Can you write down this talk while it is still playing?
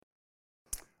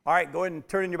All right, go ahead and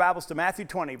turn in your Bibles to Matthew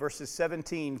 20, verses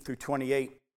 17 through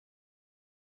 28.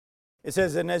 It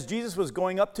says, "And as Jesus was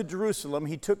going up to Jerusalem,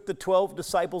 he took the 12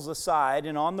 disciples aside,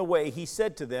 and on the way he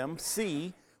said to them,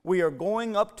 'See, we are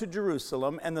going up to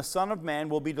Jerusalem, and the Son of Man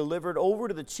will be delivered over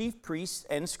to the chief priests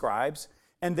and scribes,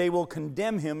 and they will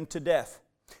condemn him to death,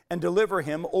 and deliver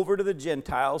him over to the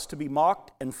Gentiles to be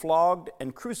mocked and flogged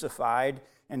and crucified,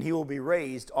 and he will be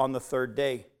raised on the third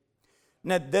day.'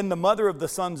 Then the mother of the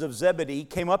sons of Zebedee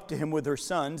came up to him with her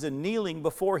sons, and kneeling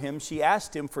before him, she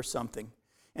asked him for something.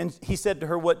 And he said to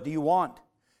her, 'What do you want?'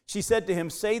 She said to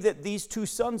him, 'Say that these 2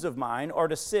 sons of mine are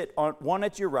to sit, one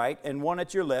at your right and one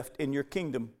at your left, in your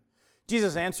kingdom.'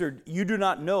 Jesus answered, 'You do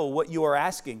not know what you are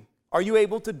asking. Are you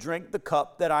able to drink the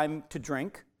cup that I'm to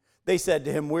drink?' They said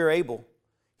to him, 'We're able.'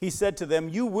 He said to them,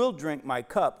 'You will drink my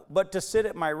cup, but to sit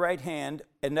at my right hand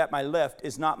and at my left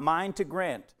is not mine to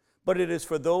grant, but it is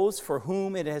for those for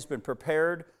whom it has been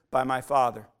prepared by my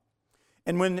Father.'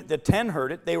 And when the 10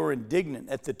 heard it, they were indignant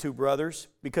at the 2 brothers,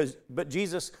 but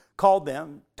Jesus called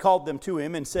them to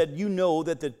him and said, 'You know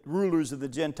that the rulers of the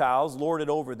Gentiles lord it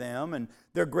over them, and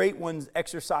their great ones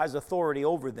exercise authority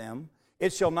over them.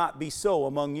 It shall not be so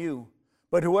among you.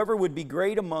 But whoever would be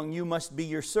great among you must be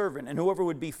your servant, and whoever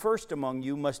would be first among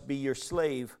you must be your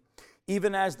slave.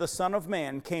 Even as the Son of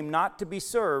Man came not to be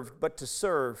served, but to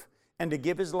serve, and to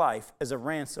give his life as a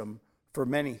ransom for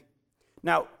many."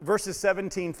 Now, verses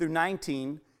 17 through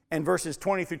 19 and verses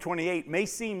 20 through 28 may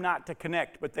seem not to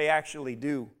connect, but they actually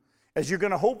do. As you're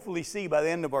going to hopefully see by the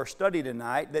end of our study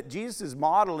tonight, that Jesus is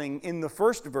modeling in the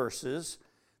first verses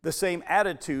the same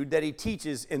attitude that he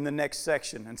teaches in the next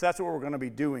section. And so that's what we're going to be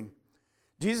doing.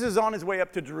 Jesus is on his way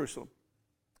up to Jerusalem.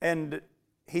 And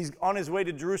he's on his way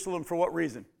to Jerusalem for what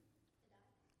reason?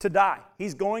 To die.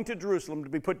 He's going to Jerusalem to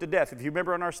be put to death. If you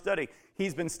remember in our study,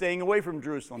 he's been staying away from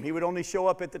Jerusalem. He would only show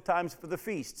up at the times for the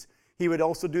feasts. He would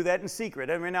also do that in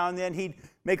secret. Every now and then he'd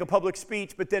make a public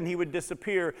speech, but then he would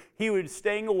disappear. He was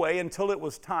staying away until it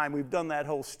was time. We've done that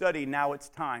whole study. Now it's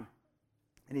time.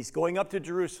 And he's going up to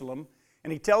Jerusalem,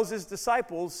 and he tells his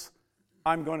disciples,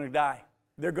 "I'm going to die.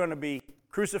 They're going to be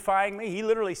crucifying me." He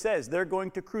literally says, "They're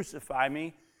going to crucify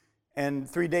me, and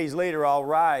 3 days later I'll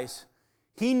rise."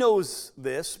 He knows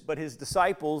this, but his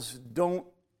disciples don't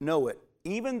know it,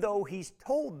 even though he's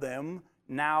told them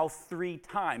now 3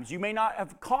 times. You may not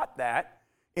have caught that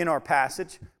in our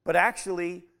passage, but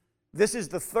actually, this is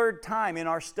the 3rd time in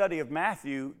our study of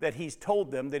Matthew that he's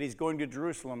told them that he's going to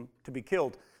Jerusalem to be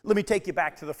killed. Let me take you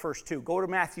back to the first 2. Go to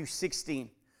Matthew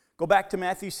 16. Go back to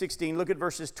Matthew 16. Look at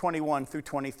verses 21 through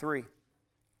 23.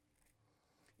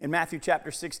 In Matthew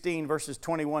chapter 16, verses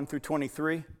 21 through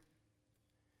 23.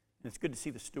 And it's good to see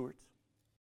the stewards.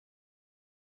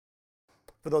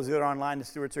 For those that are online, the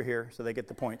stewards are here, so they get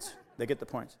the points. They get the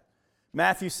points.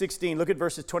 Matthew 16, look at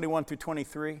verses 21 through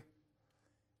 23.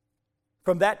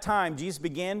 "From that time, Jesus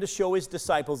began to show his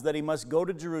disciples that he must go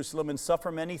to Jerusalem and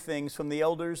suffer many things from the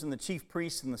elders and the chief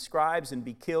priests and the scribes, and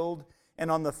be killed,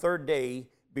 and on the 3rd day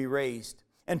be raised.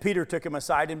 And Peter took him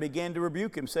aside and began to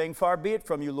rebuke him, saying, 'Far be it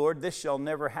from you, Lord, this shall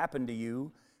never happen to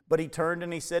you.' But he turned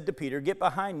and he said to Peter, 'Get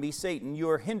behind me, Satan. You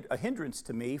are a hindrance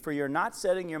to me, for you're not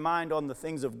setting your mind on the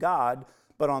things of God,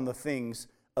 but on the things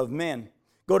of men.'"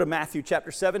 Go to Matthew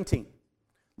chapter 17.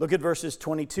 Look at verses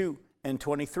 22 and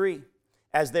 23.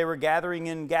 "As they were gathering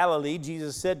in Galilee,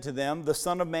 Jesus said to them, 'The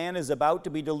Son of Man is about to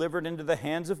be delivered into the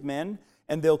hands of men,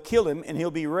 and they'll kill him, and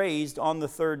he'll be raised on the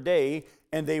 3rd day.'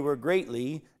 And they were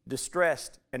greatly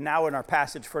distressed." And now in our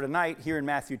passage for tonight, here in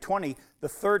Matthew 20, the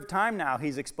 3rd time now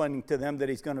he's explaining to them that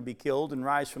he's going to be killed and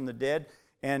rise from the dead.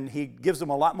 And he gives them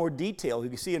a lot more detail. You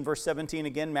can see in verse 17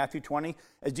 again, Matthew 20,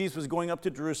 "As Jesus was going up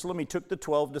to Jerusalem, he took the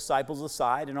 12 disciples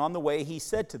aside, and on the way he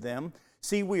said to them,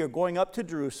 'See, we are going up to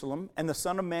Jerusalem, and the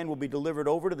Son of Man will be delivered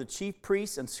over to the chief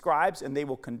priests and scribes, and they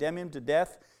will condemn him to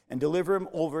death and deliver him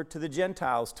over to the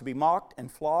Gentiles to be mocked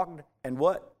and flogged and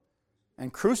what?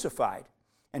 And crucified.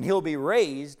 And he'll be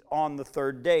raised on the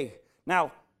 3rd day.'"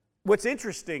 Now, what's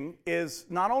interesting is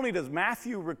not only does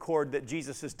Matthew record that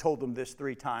Jesus has told them this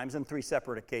 3 times on 3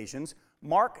 separate occasions,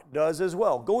 Mark does as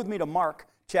well. Go with me to Mark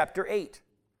chapter 8.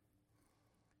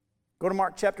 Go to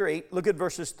Mark chapter 8. Look at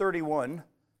verses 31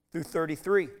 through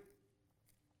 33.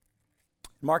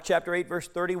 Mark chapter 8, verse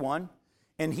 31.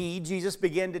 "And he, Jesus,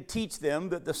 began to teach them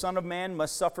that the Son of Man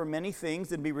must suffer many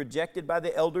things and be rejected by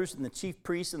the elders and the chief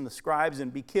priests and the scribes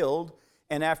and be killed,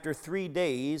 and after 3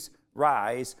 days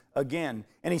rise again.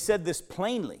 And he said this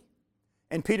plainly.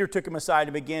 And Peter took him aside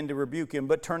and began to rebuke him.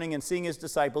 But turning and seeing his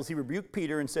disciples, he rebuked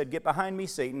Peter and said, 'Get behind me,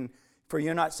 Satan, for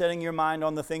you're not setting your mind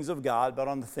on the things of God, but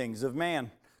on the things of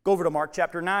man.'" Go over to Mark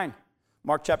chapter 9.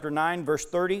 Mark chapter 9, verse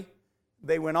 30.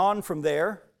 "They went on from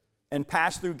there and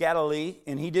passed through Galilee,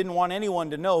 and he didn't want anyone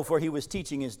to know, for he was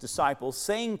teaching his disciples,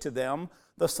 saying to them,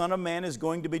 the Son of Man is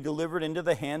going to be delivered into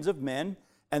the hands of men,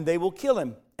 and they will kill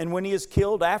him. And when he is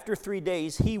killed, after 3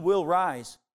 days, he will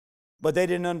rise. But they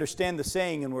didn't understand the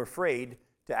saying and were afraid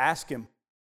to ask him.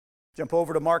 Jump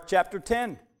over to Mark chapter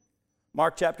 10.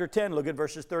 Mark chapter 10, look at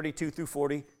verses 32 through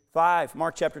 45.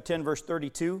 Mark chapter 10, verse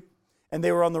 32. And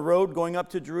they were on the road going up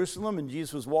to Jerusalem, and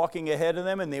Jesus was walking ahead of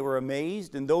them, and they were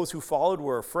amazed, and those who followed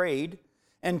were afraid.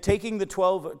 And taking the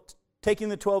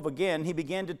 12 again, he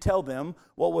began to tell them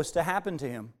what was to happen to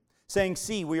him, saying,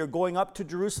 see, we are going up to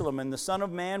Jerusalem, and the Son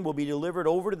of Man will be delivered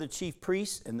over to the chief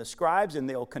priests and the scribes, and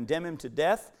they will condemn him to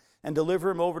death and deliver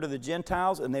him over to the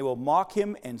Gentiles, and they will mock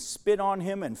him and spit on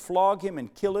him and flog him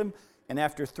and kill him, and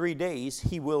after 3 days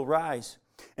he will rise.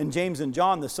 And James and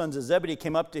John, the sons of Zebedee,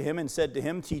 came up to him and said to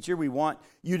him, Teacher, we want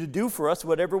you to do for us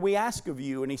whatever we ask of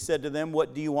you. And he said to them,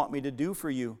 what do you want me to do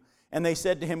for you? And they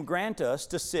said to him, grant us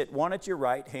to sit one at your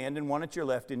right hand and one at your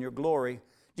left in your glory.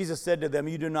 Jesus said to them,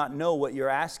 you do not know what you're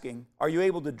asking. Are you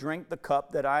able to drink the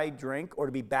cup that I drink, or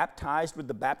to be baptized with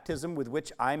the baptism with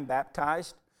which I'm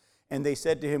baptized? And they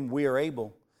said to him, we are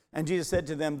able. And Jesus said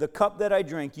to them, the cup that I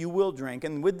drink you will drink,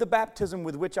 and with the baptism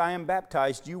with which I am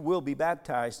baptized you will be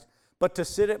baptized. But to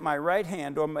sit at my right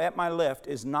hand or at my left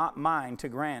is not mine to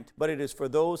grant, but it is for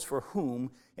those for whom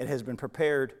it has been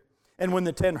prepared. And when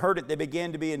the 10 heard it, they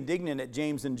began to be indignant at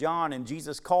James and John. And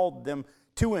Jesus called them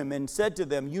to him and said to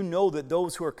them, you know that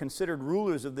those who are considered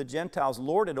rulers of the Gentiles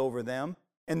lord it over them,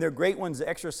 and their great ones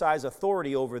exercise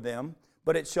authority over them.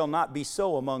 But it shall not be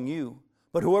so among you.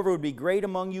 But whoever would be great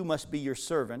among you must be your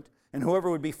servant, and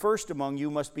whoever would be first among you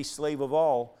must be slave of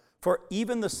all. For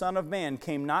even the Son of Man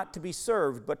came not to be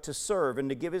served, but to serve and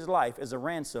to give his life as a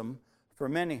ransom for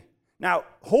many. Now,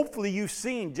 hopefully you've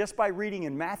seen, just by reading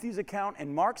in Matthew's account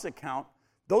and Mark's account,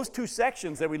 those two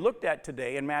sections that we looked at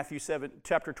today in Matthew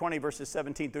chapter 20, verses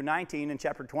 17 through 19, and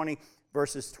chapter 20,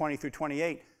 verses 20 through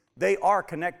 28, they are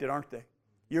connected, aren't they?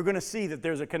 You're going to see that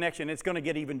there's a connection. It's going to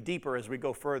get even deeper as we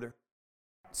go further.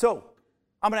 So,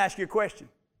 I'm going to ask you a question.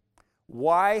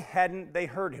 Why hadn't they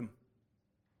heard him?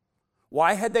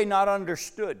 Why had they not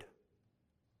understood?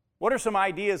 What are some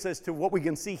ideas as to what we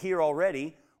can see here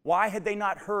already? Why had they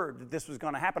not heard that this was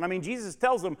going to happen? I mean, Jesus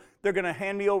tells them they're going to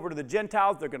hand me over to the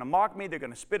Gentiles, they're going to mock me, they're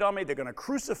going to spit on me, they're going to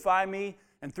crucify me,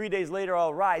 and 3 days later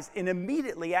I'll rise. And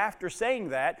immediately after saying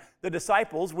that, the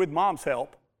disciples, with mom's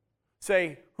help,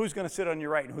 say, who's going to sit on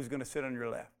your right and who's going to sit on your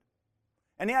left?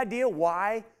 Any idea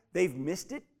why they've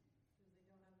missed it?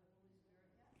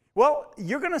 Well,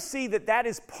 you're going to see that that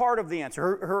is part of the answer.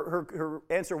 Her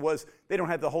answer was they don't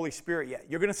have the Holy Spirit yet.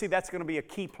 You're going to see that's going to be a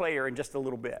key player in just a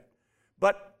little bit.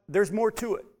 But there's more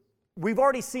to it. We've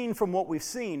already seen from what we've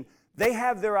seen, they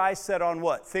have their eyes set on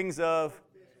what? Things of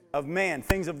man,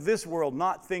 things of this world,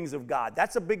 not things of God.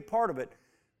 That's a big part of it.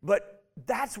 But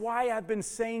that's why I've been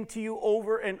saying to you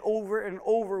over and over and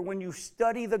over, when you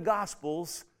study the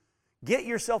Gospels, get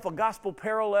yourself a gospel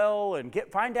parallel and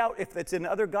find out if it's in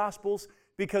other Gospels.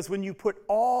 Because when you put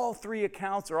all three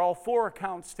accounts or all four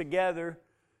accounts together,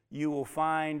 you will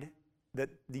find that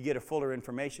you get a fuller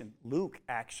information. Luke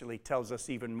actually tells us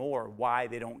even more why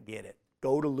they don't get it.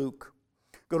 Go to Luke.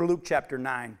 Go to Luke chapter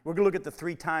 9. We're going to look at the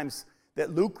 3 times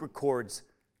that Luke records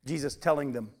Jesus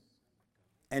telling them.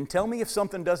 And tell me if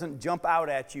something doesn't jump out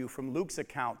at you from Luke's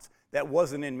accounts that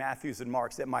wasn't in Matthew's and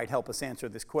Mark's that might help us answer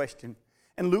this question.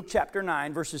 In Luke chapter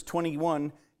 9, verses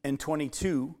 21 and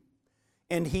 22,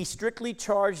 and he strictly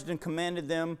charged and commanded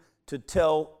them to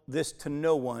tell this to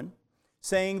no one,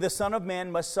 saying, the Son of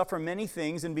Man must suffer many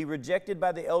things and be rejected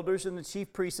by the elders and the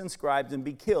chief priests and scribes and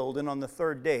be killed, and on the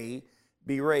 3rd day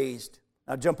be raised.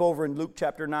 Now jump over in Luke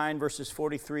chapter 9, verses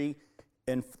 43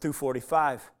 and through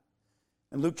 45.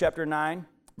 In Luke chapter 9,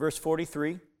 verse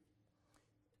 43,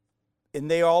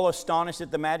 and they all astonished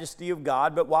at the majesty of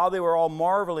God, but while they were all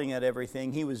marveling at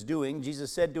everything he was doing,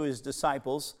 Jesus said to his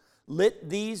disciples, let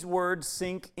these words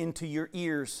sink into your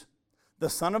ears. The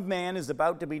Son of Man is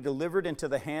about to be delivered into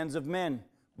the hands of men.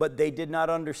 But they did not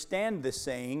understand this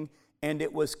saying, and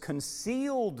it was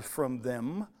concealed from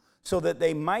them so that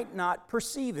they might not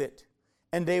perceive it.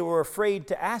 And they were afraid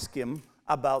to ask him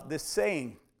about this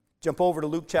saying. Jump over to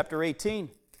Luke chapter 18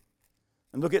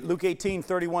 and look at Luke 18,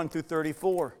 31 through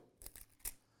 34.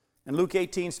 In Luke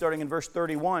 18, starting in verse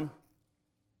 31,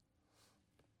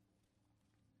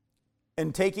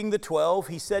 and taking the 12,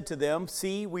 he said to them,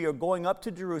 see, we are going up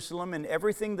to Jerusalem, and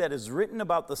everything that is written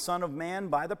about the Son of Man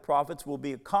by the prophets will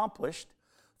be accomplished,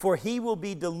 for he will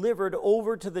be delivered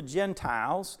over to the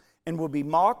Gentiles, and will be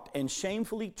mocked and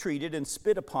shamefully treated and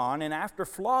spit upon, and after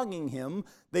flogging him,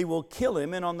 they will kill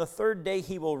him, and on the 3rd day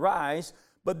he will rise.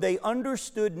 But they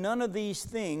understood none of these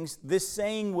things. This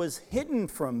saying was hidden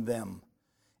from them,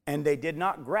 and they did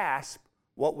not grasp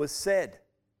what was said.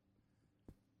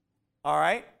 All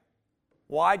right?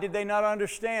 Why did they not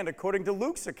understand? According to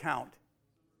Luke's account,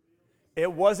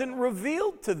 it wasn't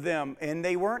revealed to them, and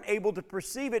they weren't able to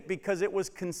perceive it because it was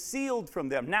concealed from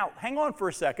them. Now, hang on for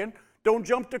a second. Don't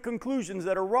jump to conclusions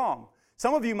that are wrong.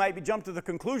 Some of you might be jumped to the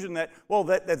conclusion that, well,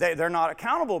 that they're not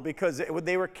accountable because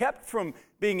they were kept from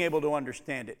being able to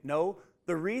understand it. No,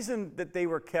 the reason that they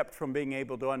were kept from being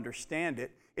able to understand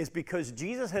it is because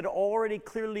Jesus had already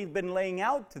clearly been laying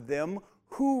out to them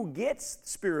who gets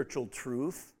spiritual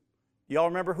truth. Y'all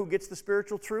remember who gets the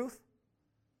spiritual truth?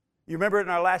 You remember it in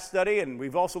our last study, and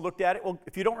we've also looked at it. Well,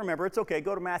 if you don't remember, it's okay.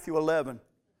 Go to Matthew 11.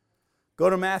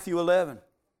 Go to Matthew 11.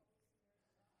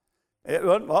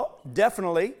 Well,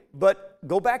 definitely, but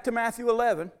go back to Matthew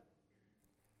 11.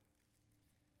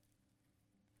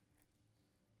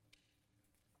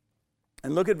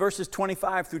 And look at verses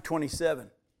 25 through 27.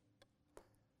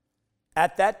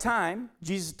 At that time,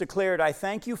 Jesus declared, I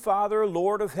thank you, Father,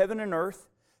 Lord of heaven and earth,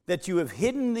 that you have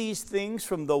hidden these things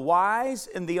from the wise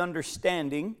and the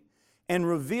understanding and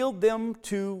revealed them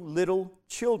to little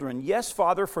children. Yes,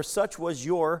 Father, for such was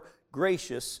your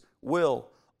gracious will.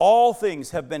 All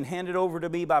things have been handed over to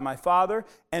me by my Father,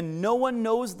 and no one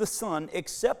knows the Son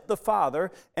except the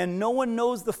Father, and no one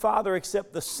knows the Father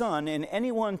except the Son, and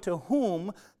anyone to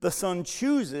whom the Son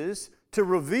chooses to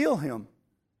reveal him.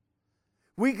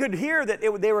 We could hear that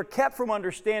they were kept from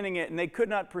understanding it, and they could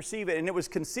not perceive it, and it was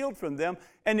concealed from them,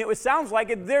 and it sounds like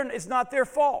it's not their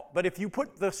fault. But if you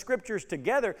put the Scriptures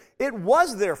together, it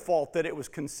was their fault that it was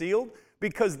concealed,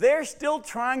 because they're still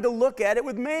trying to look at it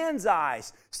with man's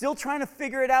eyes, still trying to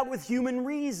figure it out with human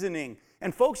reasoning.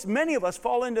 And folks, many of us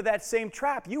fall into that same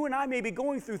trap. You and I may be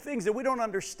going through things that we don't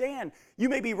understand. You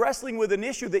may be wrestling with an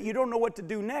issue that you don't know what to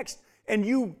do next, and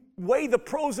you weigh the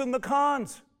pros and the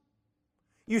cons.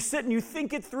 You sit and you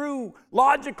think it through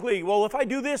logically. Well, if I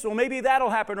do this, well, maybe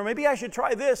that'll happen, or maybe I should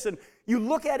try this. And you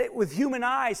look at it with human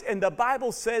eyes, and the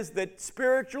Bible says that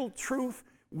spiritual truth,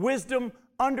 wisdom,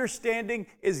 understanding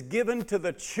is given to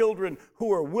the children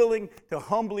who are willing to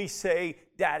humbly say,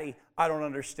 Daddy, I don't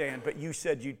understand, but you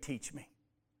said you'd teach me.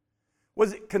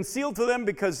 Was it concealed to them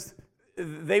because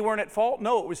they weren't at fault?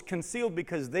 No, it was concealed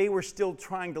because they were still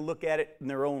trying to look at it in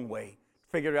their own way,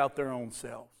 figure it out their own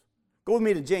selves. Go with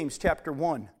me to James chapter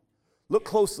 1. Look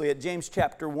closely at James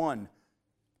chapter 1,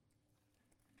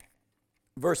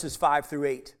 verses 5 through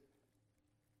 8.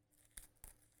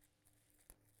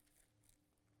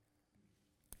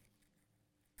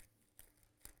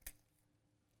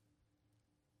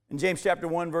 In James chapter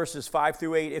 1, verses 5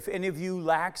 through 8, if any of you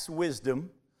lacks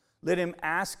wisdom, let him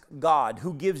ask God,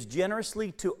 who gives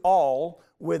generously to all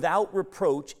without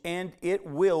reproach, and it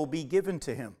will be given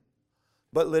to him.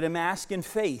 But let him ask in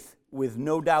faith, with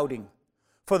no doubting.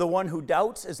 For the one who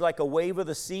doubts is like a wave of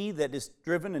the sea that is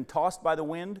driven and tossed by the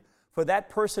wind. For that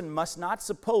person must not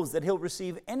suppose that he'll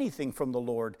receive anything from the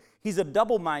Lord. He's a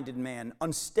double-minded man,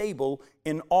 unstable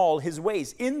in all his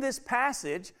ways. In this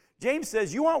passage, James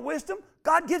says, you want wisdom?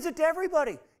 God gives it to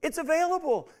everybody. It's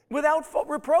available without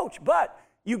reproach. But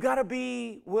you got to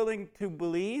be willing to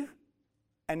believe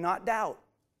and not doubt.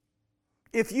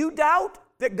 If you doubt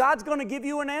that God's going to give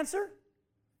you an answer,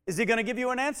 is he going to give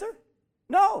you an answer?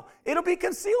 No, it'll be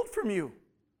concealed from you.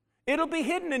 It'll be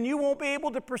hidden and you won't be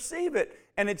able to perceive it.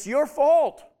 And it's your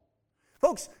fault.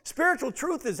 Folks, spiritual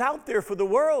truth is out there for the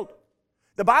world.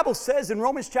 The Bible says in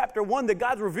Romans chapter 1 that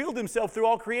God's revealed himself through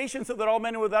all creation so that all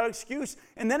men are without excuse.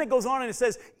 And then it goes on and it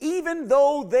says, even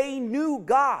though they knew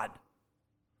God,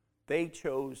 they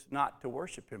chose not to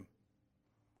worship him.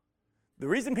 The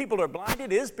reason people are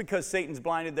blinded is because Satan's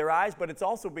blinded their eyes, but it's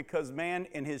also because man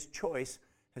in his choice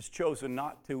has chosen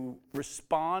not to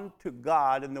respond to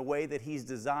God in the way that he's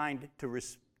designed to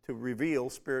reveal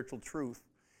spiritual truth.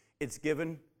 It's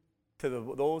given to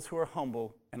those who are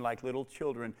humble and like little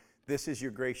children. This is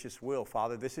your gracious will,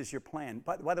 Father. This is your plan.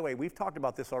 By the way, we've talked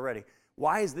about this already.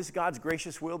 Why is this God's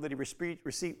gracious will that he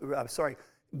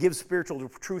gives spiritual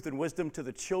truth and wisdom to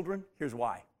the children? Here's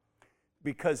why.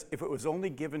 Because if it was only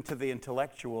given to the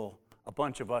intellectual, a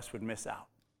bunch of us would miss out.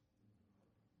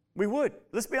 We would.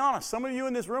 Let's be honest. Some of you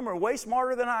in this room are way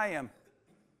smarter than I am.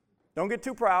 Don't get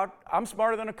too proud. I'm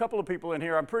smarter than a couple of people in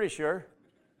here, I'm pretty sure.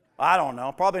 I don't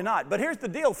know. Probably not. But here's the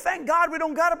deal. Thank God we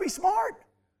don't got to be smart.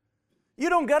 You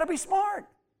don't got to be smart.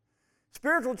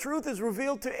 Spiritual truth is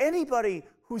revealed to anybody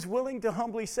who's willing to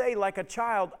humbly say, like a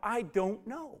child, I don't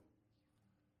know.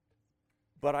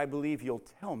 But I believe you'll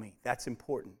tell me. That's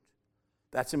important.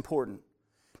 That's important.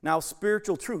 Now,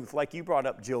 spiritual truth, like you brought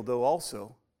up, Jill, though,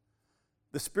 also,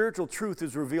 The spiritual truth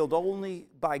is revealed only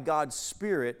by God's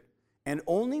Spirit and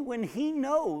only when He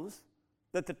knows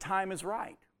that the time is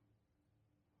right.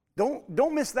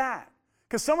 Don't miss that.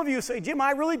 Because some of you say, Jim,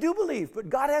 I really do believe, but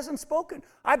God hasn't spoken.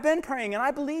 I've been praying and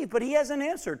I believe, but He hasn't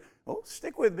answered. Well,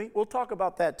 stick with me. We'll talk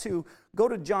about that too. Go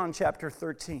to John chapter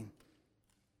 13.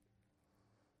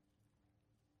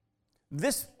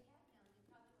 This...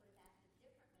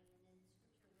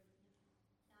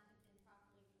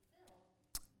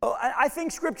 Oh, I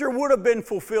think Scripture would have been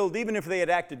fulfilled even if they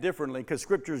had acted differently, because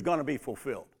Scripture is going to be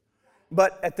fulfilled.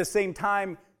 But at the same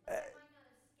time,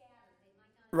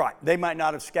 right, they might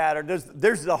not have scattered.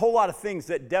 There's a whole lot of things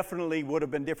that definitely would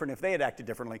have been different if they had acted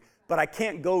differently. But I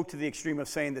can't go to the extreme of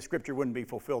saying that Scripture wouldn't be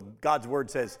fulfilled. God's Word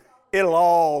says it'll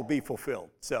all be fulfilled.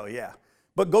 So, yeah.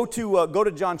 But go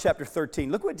to John chapter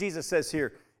 13. Look what Jesus says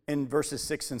here in verses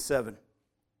 6 and 7.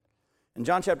 In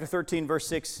John chapter 13, verse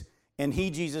 6, and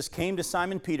He, Jesus, came to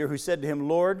Simon Peter, who said to Him,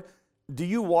 Lord, do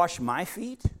you wash my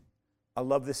feet? I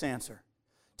love this answer.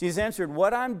 Jesus answered,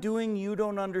 what I'm doing you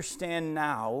don't understand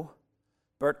now,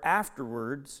 but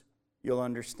afterwards you'll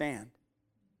understand.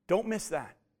 Don't miss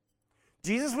that.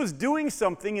 Jesus was doing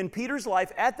something in Peter's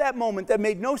life at that moment that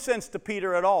made no sense to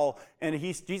Peter at all. And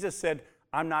Jesus said,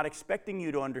 I'm not expecting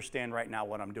you to understand right now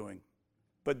what I'm doing,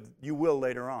 but you will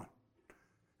later on.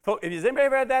 So, has anybody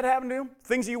ever had that happen to you?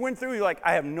 Things you went through, you're like,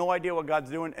 I have no idea what God's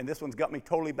doing, and this one's got me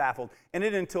totally baffled. And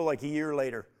it isn't until like a year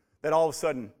later that all of a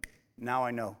sudden, now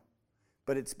I know.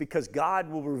 But it's because God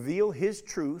will reveal His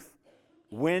truth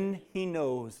when He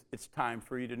knows it's time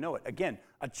for you to know it. Again,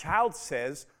 a child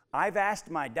says, I've asked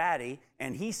my daddy,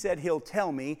 and he said he'll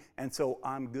tell me, and so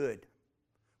I'm good.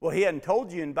 Well, he hadn't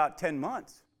told you in about 10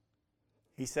 months.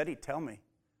 He said he'd tell me,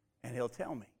 and he'll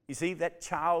tell me. You see that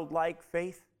childlike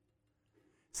faith?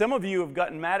 Some of you have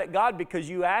gotten mad at God because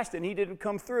you asked and He didn't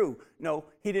come through. No,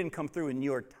 He didn't come through in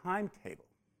your timetable.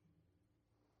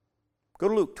 Go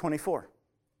to Luke 24.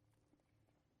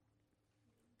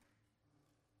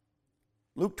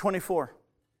 Luke 24.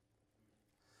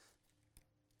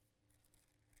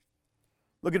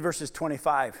 Look at verses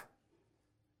 25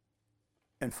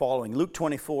 and following. Luke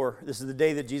 24, this is the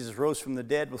day that Jesus rose from the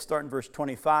dead. We'll start in verse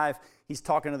 25. He's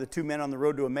talking to the two men on the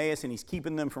road to Emmaus, and He's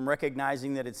keeping them from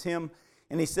recognizing that it's Him.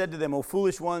 And He said to them, O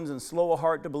foolish ones, and slow of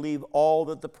heart to believe all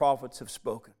that the prophets have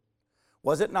spoken.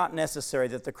 Was it not necessary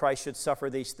that the Christ should suffer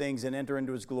these things and enter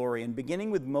into His glory? And beginning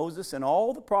with Moses and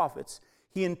all the prophets,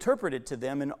 He interpreted to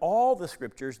them in all the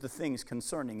Scriptures the things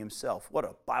concerning Himself. What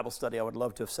a Bible study I would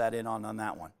love to have sat in on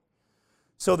that one.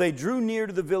 So they drew near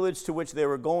to the village to which they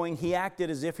were going. He acted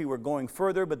as if He were going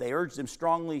further, but they urged Him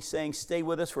strongly, saying, Stay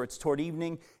with us, for it's toward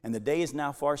evening, and the day is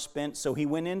now far spent. So He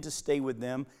went in to stay with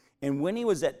them. And when He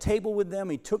was at table with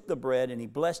them, He took the bread, and He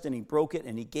blessed, and He broke it,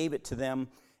 and He gave it to them.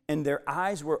 And their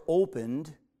eyes were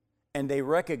opened, and they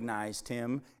recognized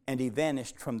Him, and He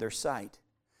vanished from their sight.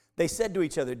 They said to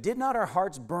each other, Did not our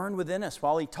hearts burn within us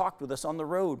while He talked with us on the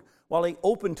road, while He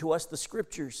opened to us the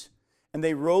Scriptures? And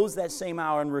they rose that same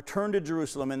hour and returned to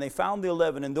Jerusalem, and they found the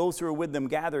 11 and those who were with them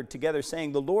gathered together,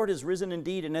 saying, The Lord has risen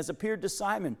indeed and has appeared to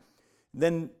Simon.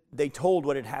 Then they told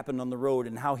what had happened on the road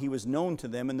and how He was known to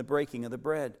them in the breaking of the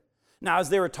bread. Now, as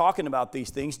they were talking about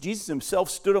these things, Jesus Himself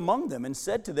stood among them and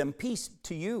said to them, Peace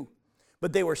to you.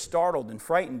 But they were startled and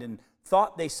frightened and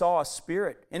thought they saw a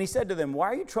spirit. And He said to them,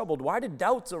 Why are you troubled? Why did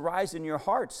doubts arise in your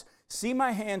hearts? See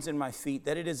my hands and my feet,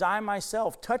 that it is I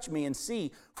myself. Touch me and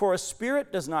see, for a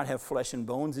spirit does not have flesh and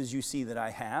bones, as you see that I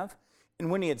have. And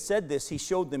when He had said this, He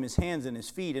showed them His hands and His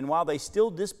feet. And while they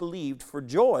still disbelieved for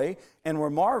joy and were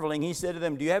marveling, He said to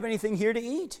them, Do you have anything here to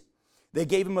eat? They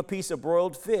gave Him a piece of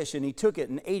broiled fish, and He took it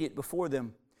and ate it before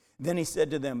them. Then He said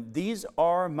to them, These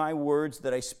are my words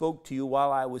that I spoke to you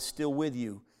while I was still with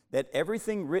you, that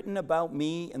everything written about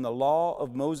me in the law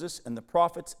of Moses and the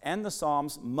prophets and the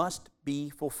Psalms must be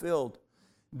fulfilled.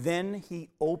 Then He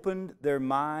opened their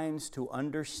minds to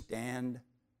understand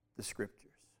the Scriptures.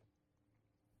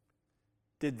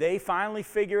 Did they finally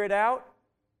figure it out?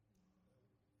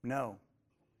 No.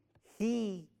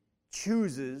 He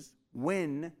chooses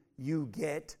when you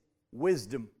get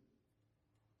wisdom.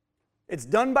 It's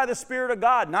done by the Spirit of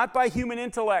God, not by human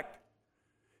intellect.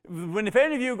 If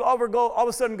any of you all of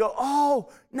a sudden go,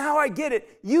 oh, now I get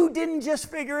it. You didn't just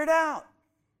figure it out.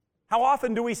 How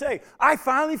often do we say, I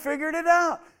finally figured it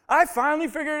out. I finally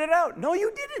figured it out. No,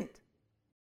 you didn't.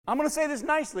 I'm going to say this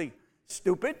nicely.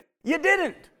 Stupid, you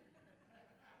didn't.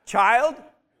 Child,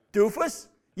 doofus,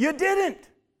 you didn't.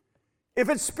 If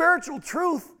it's spiritual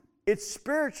truth, it's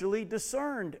spiritually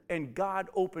discerned, and God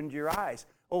opened your eyes.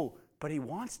 Oh, but He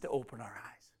wants to open our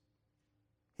eyes.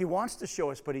 He wants to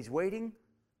show us, but He's waiting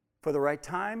for the right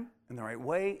time in the right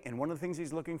way. And one of the things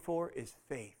he's looking for is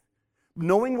faith.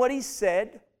 Knowing what he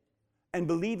said and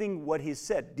believing what he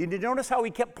said. Did you notice how he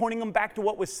kept pointing them back to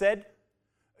what was said?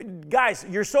 Guys,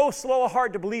 you're so slow of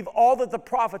heart to believe all that the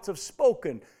prophets have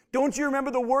spoken. Don't you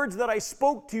remember the words that I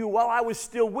spoke to you while I was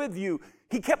still with you?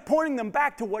 He kept pointing them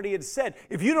back to what he had said.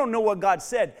 If you don't know what God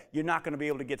said, you're not going to be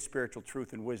able to get spiritual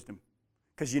truth and wisdom.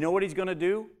 Because you know what he's going to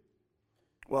do?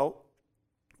 Well,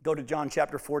 go to John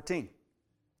chapter 14.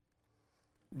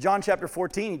 John chapter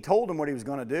 14, he told him what he was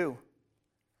going to do.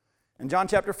 In John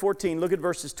chapter 14, look at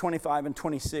verses 25 and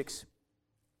 26.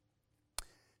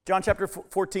 John chapter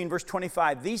 14, verse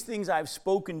 25. These things I have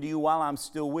spoken to you while I'm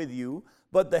still with you,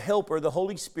 but the Helper, the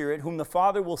Holy Spirit, whom the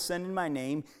Father will send in my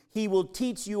name, he will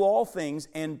teach you all things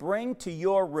and bring to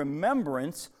your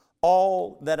remembrance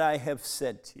all that I have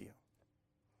said to you.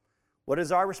 What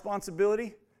is our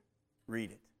responsibility?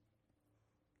 Read it.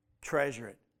 Treasure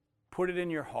it. Put it in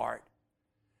your heart.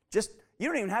 You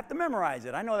don't even have to memorize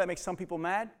it. I know that makes some people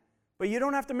mad, but you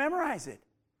don't have to memorize it.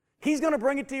 He's going to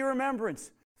bring it to your remembrance.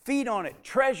 Feed on it,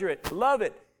 treasure it, love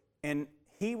it, and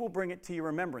he will bring it to your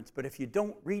remembrance. But if you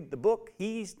don't read the book,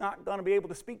 he's not going to be able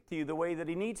to speak to you the way that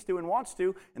he needs to and wants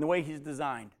to and the way he's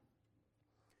designed.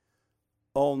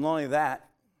 Oh, not only that,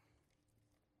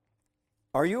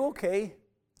 are you okay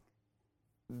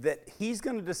that he's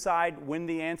going to decide when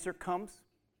the answer comes?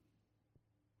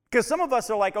 Because some of us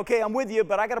are like, okay, I'm with you,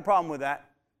 but I got a problem with that.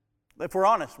 If we're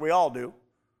honest, we all do.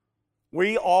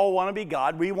 We all want to be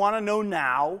God. We want to know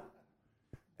now.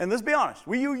 And let's be honest,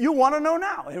 you want to know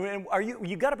now.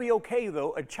 You got to be okay,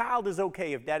 though. A child is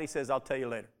okay if daddy says, I'll tell you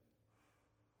later.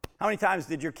 How many times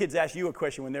did your kids ask you a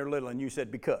question when they were little and you said,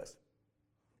 because?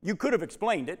 You could have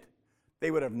explained it.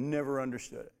 They would have never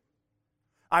understood it.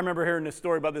 I remember hearing this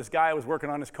story about this guy who was working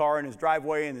on his car in his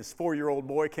driveway, and this 4-year-old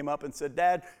boy came up and said,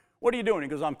 Dad, what are you doing? He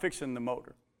goes, I'm fixing the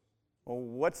motor. Well,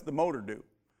 what's the motor do?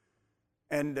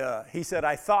 And he said,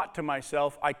 I thought to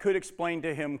myself, I could explain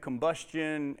to him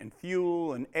combustion and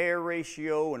fuel and air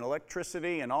ratio and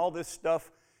electricity and all this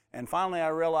stuff. And finally I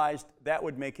realized that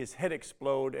would make his head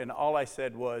explode. And all I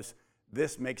said was,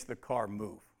 this makes the car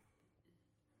move.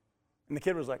 And the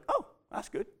kid was like, oh, that's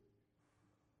good.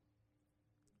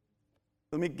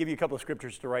 Let me give you a couple of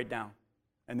scriptures to write down.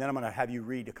 And then I'm going to have you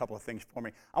read a couple of things for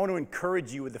me. I want to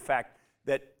encourage you with the fact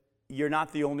that you're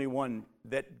not the only one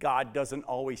that God doesn't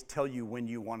always tell you when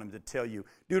you want him to tell you.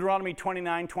 Deuteronomy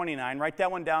 29:29, write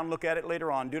that one down, look at it later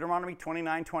on. Deuteronomy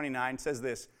 29:29 says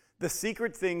this, the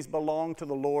secret things belong to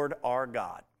the Lord our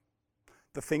God.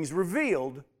 The things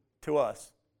revealed to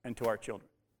us and to our children.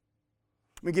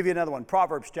 Let me give you another one.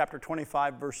 Proverbs chapter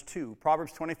 25, verse 2.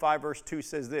 Proverbs 25, verse 2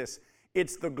 says this,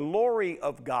 it's the glory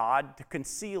of God to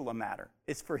conceal a matter.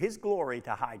 It's for his glory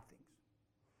to hide things.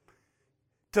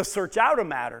 To search out a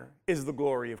matter is the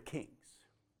glory of kings.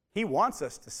 He wants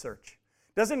us to search.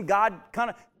 Doesn't God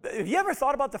have you ever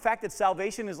thought about the fact that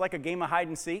salvation is like a game of hide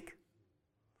and seek?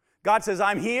 God says,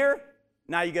 I'm here,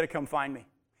 now you got to come find me.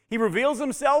 He reveals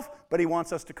himself, but he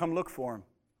wants us to come look for him.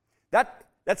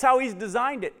 That's how he's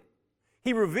designed it.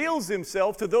 He reveals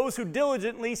himself to those who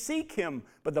diligently seek him.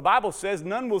 But the Bible says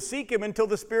none will seek him until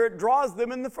the Spirit draws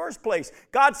them in the first place.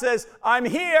 God says, I'm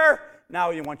here,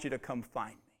 now I want you to come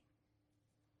find me.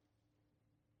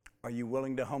 Are you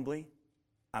willing to humbly,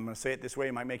 I'm going to say it this way,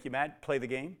 it might make you mad, play the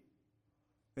game?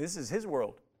 This is his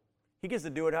world. He gets to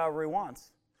do it however he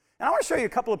wants. And I want to show you a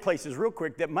couple of places real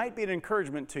quick that might be an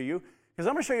encouragement to you, because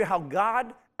I'm going to show you how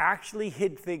God actually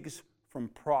hid things from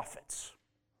prophets.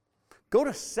 Go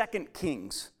to 2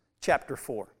 Kings chapter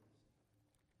 4.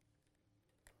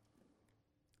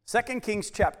 2 Kings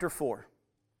chapter 4.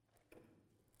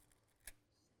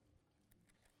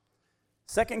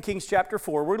 2 Kings chapter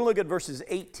 4, we're going to look at verses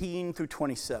 18 through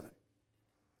 27.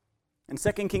 In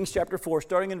 2 Kings chapter 4,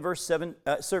 starting in verse 18,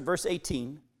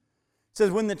 it says,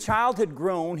 when the child had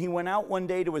grown, he went out one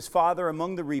day to his father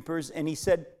among the reapers, and he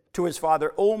said to his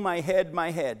father, oh, my head,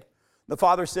 my head. The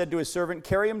father said to his servant,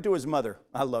 carry him to his mother.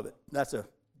 I love it. That's a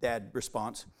dad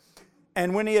response.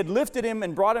 And when he had lifted him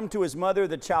and brought him to his mother,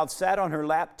 the child sat on her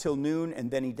lap till noon, and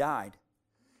then he died.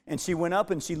 And she went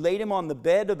up and she laid him on the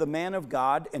bed of the man of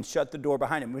God and shut the door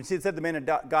behind him. When she said the man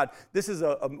of God, this is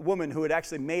a woman who had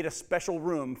actually made a special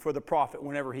room for the prophet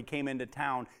whenever he came into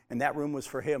town, and that room was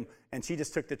for him. And she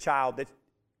just took the child.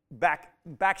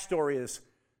 Backstory is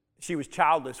she was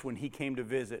childless when he came to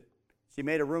visit. She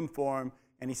made a room for him,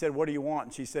 and he said, what do you want?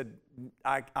 And she said,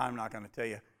 I'm not going to tell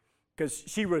you, because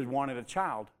she really wanted a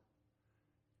child.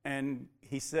 And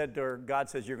he said to her, God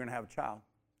says you're going to have a child.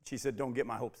 She said, don't get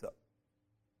my hopes up.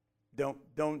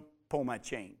 Don't pull my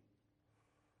chain.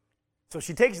 So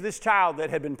she takes this child that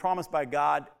had been promised by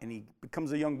God, and he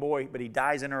becomes a young boy, but he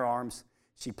dies in her arms.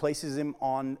 She places him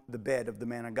on the bed of the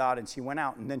man of God, and she went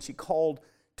out. And then she called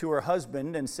to her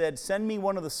husband and said, "Send me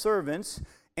one of the servants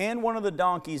and one of the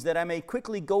donkeys, that I may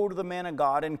quickly go to the man of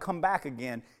God and come back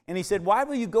again." And he said, "Why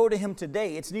will you go to him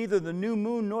today? It's neither the new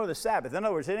moon nor the Sabbath." In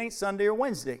other words, it ain't Sunday or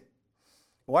Wednesday.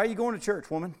 "Why are you going to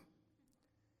church, woman?"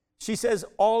 She says,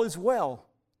 "All is well."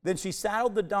 Then she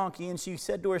saddled the donkey, and she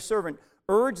said to her servant,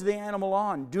 "Urge the animal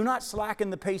on. Do not slacken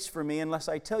the pace for me unless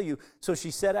I tell you." So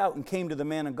she set out and came to the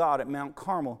man of God at Mount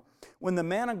Carmel. When the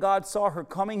man of God saw her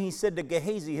coming, he said to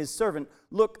Gehazi, his servant,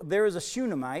 "Look, there is a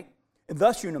Shunammite,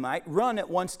 the Shunammite. Run at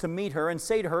once to meet her and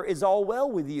say to her, 'Is all well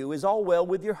with you? Is all well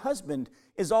with your husband?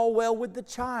 Is all well with the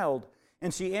child?'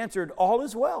 And she answered, 'All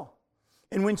is well.'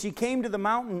 And when she came to the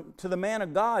mountain to the man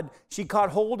of God, she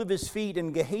caught hold of his feet,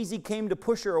 and Gehazi came to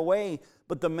push her away.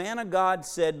 But the man of God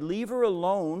said, 'Leave her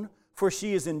alone, for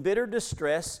she is in bitter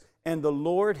distress, and the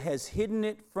Lord has hidden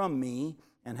it from me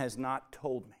and has not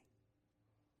told me.'"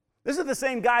 This is the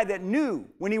same guy that knew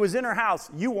when he was in her house,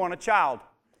 "You want a child."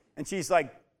 And she's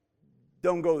like,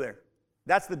 "Don't go there.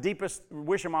 That's the deepest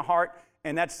wish of my heart,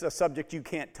 and that's a subject you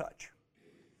can't touch."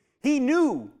 He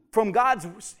knew from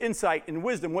God's insight and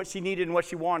wisdom what she needed and what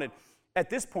she wanted. At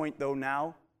this point, though,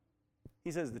 now,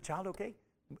 he says, "The child okay?"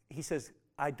 He says,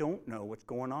 "I don't know what's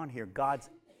going on here.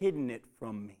 God's hidden it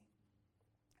from me."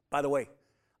 By the way,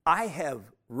 I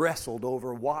have wrestled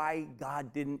over why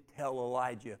God didn't tell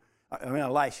Elisha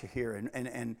here,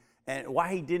 and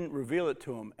why he didn't reveal it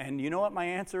to him. And you know what my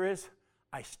answer is?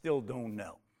 I still don't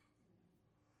know.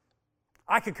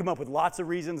 I could come up with lots of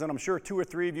reasons, and I'm sure 2 or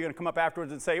 3 of you are going to come up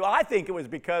afterwards and say, "Well, I think it was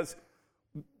because..."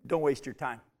 Don't waste your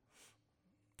time.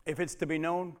 If it's to be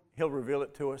known, he'll reveal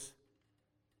it to us.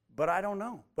 But I don't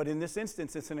know. But in this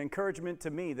instance, it's an encouragement to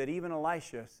me that even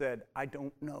Elisha said, "I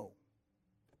don't know.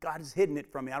 God has hidden it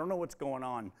from me. I don't know what's going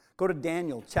on." Go to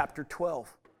Daniel chapter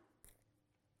 12.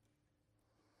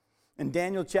 In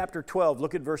Daniel chapter 12,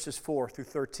 look at verses 4 through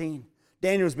 13.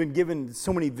 Daniel's been given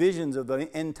so many visions of the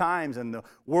end times and the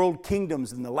world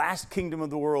kingdoms and the last kingdom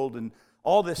of the world and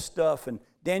all this stuff. And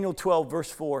Daniel 12, verse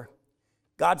 4,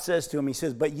 God says to him, he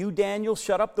says, "But you, Daniel,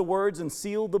 shut up the words and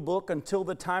seal the book until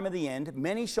the time of the end.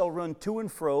 Many shall run to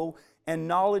and fro, and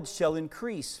knowledge shall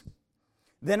increase."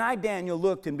 Then I, Daniel,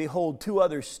 looked, and behold, 2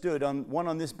 others stood, one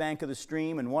on this bank of the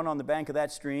stream and one on the bank of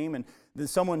that stream. And then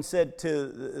someone said to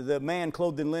the man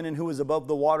clothed in linen who was above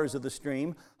the waters of the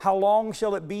stream, "How long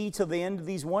shall it be till the end of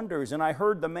these wonders?" And I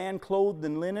heard the man clothed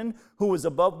in linen who was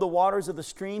above the waters of the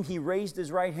stream. He raised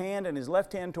his right hand and his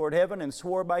left hand toward heaven and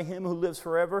swore by him who lives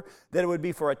forever that it would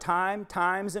be for a time,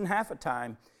 times, and half a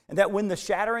time. And that when the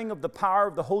shattering of the power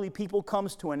of the holy people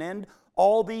comes to an end,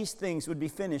 all these things would be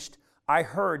finished. I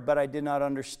heard, but I did not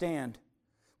understand.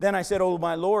 Then I said, "O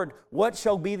my Lord, what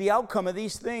shall be the outcome of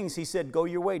these things?" He said, "Go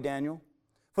your way, Daniel.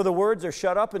 For the words are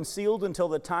shut up and sealed until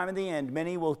the time of the end.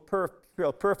 Many will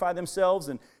purify themselves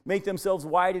and make themselves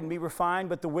white and be refined,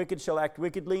 but the wicked shall act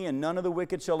wickedly, and none of the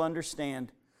wicked shall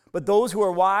understand. But those who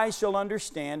are wise shall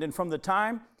understand, and from the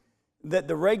time that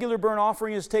the regular burnt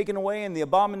offering is taken away and the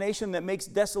abomination that makes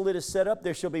desolate is set up,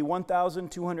 there shall be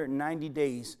 1,290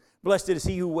 days. Blessed is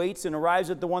he who waits and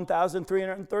arrives at the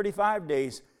 1,335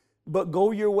 days. But go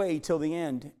your way till the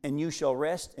end, and you shall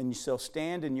rest, and you shall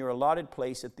stand in your allotted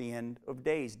place at the end of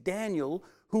days." Daniel,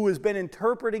 who has been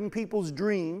interpreting people's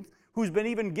dreams, who's been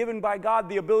even given by God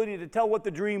the ability to tell what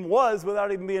the dream was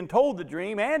without even being told the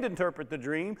dream and interpret the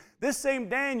dream, this same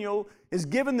Daniel is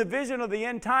given the vision of the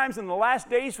end times and the last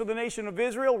days for the nation of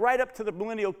Israel right up to the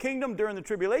millennial kingdom during the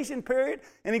tribulation period.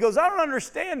 And he goes, "I don't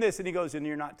understand this." And he goes, "And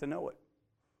you're not to know it."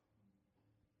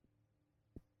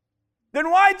 "Then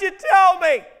why'd you tell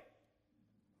me?"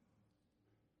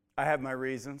 "I have my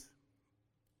reasons."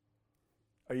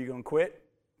 Are you going to quit?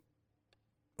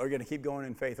 Or are you going to keep going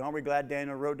in faith? Aren't we glad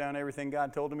Daniel wrote down everything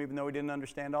God told him even though he didn't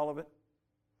understand all of it?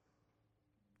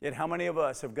 Yet how many of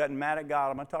us have gotten mad at God?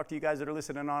 I'm going to talk to you guys that are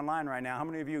listening online right now. How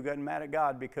many of you have gotten mad at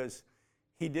God because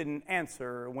he didn't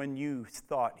answer when you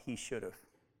thought he should have?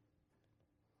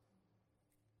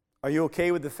 Are you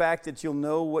okay with the fact that you'll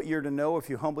know what you're to know if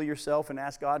you humble yourself and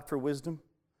ask God for wisdom?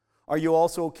 Are you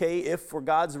also okay if, for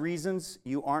God's reasons,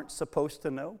 you aren't supposed to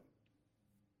know?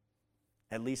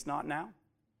 At least not now.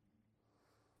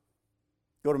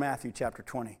 Go to Matthew chapter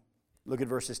 20. Look at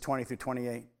verses 20 through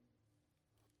 28.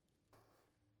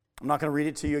 I'm not going to read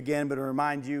it to you again, but to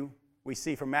remind you, we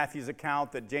see from Matthew's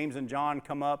account that James and John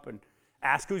come up and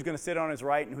ask who's going to sit on his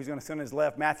right and who's going to sit on his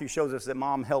left. Matthew shows us that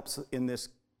mom helps in this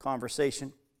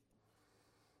conversation.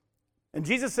 And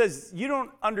Jesus says, "You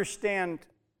don't understand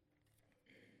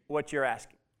what you're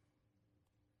asking."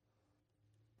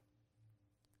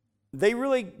 they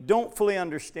really don't fully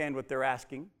understand what they're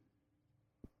asking.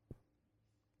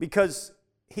 Because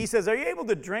he says, are you able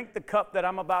to drink the cup that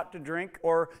I'm about to drink?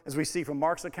 Or, as we see from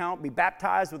Mark's account, be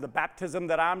baptized with the baptism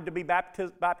that I'm to be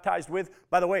baptized with?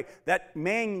 By the way, that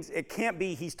means it can't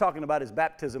be he's talking about his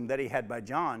baptism that he had by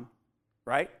John,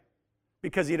 right?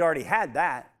 Because he'd already had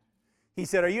that. He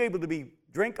said, are you able to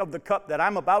drink of the cup that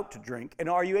I'm about to drink? And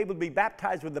are you able to be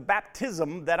baptized with the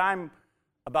baptism that I'm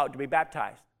about to be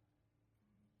baptized?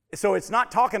 So it's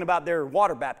not talking about their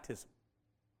water baptism.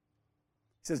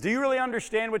 He says, do you really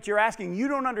understand what you're asking? You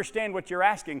don't understand what you're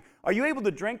asking. Are you able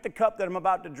to drink the cup that I'm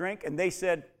about to drink? And they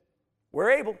said, we're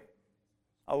able.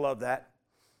 I love that.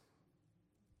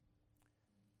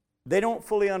 They don't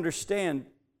fully understand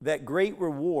that great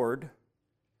reward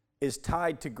is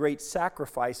tied to great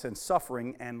sacrifice and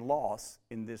suffering and loss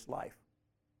in this life.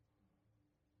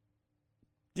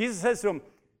 Jesus says to them,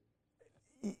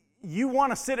 you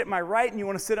want to sit at my right and you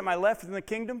want to sit at my left in the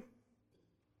kingdom?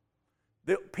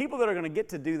 The people that are going to get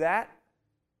to do that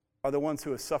are the ones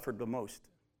who have suffered the most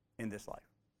in this life.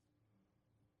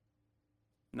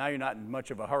 Now you're not in much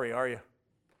of a hurry, are you?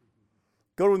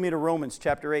 Go with me to Romans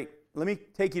chapter 8. Let me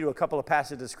take you to a couple of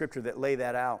passages of Scripture that lay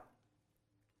that out.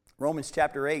 Romans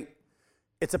chapter 8.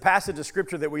 It's a passage of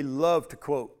Scripture that we love to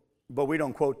quote, but we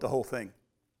don't quote the whole thing.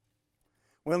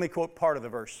 We only quote part of the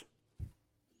verse.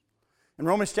 In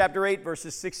Romans chapter 8,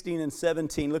 verses 16 and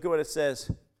 17, look at what it says.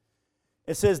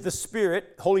 It says, the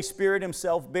Spirit, Holy Spirit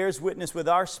himself, bears witness with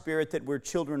our spirit that we're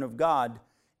children of God.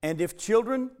 And if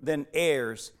children, then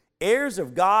heirs. Heirs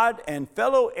of God and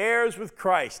fellow heirs with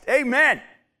Christ. Amen.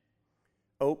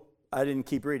 Oh, I didn't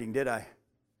keep reading, did I?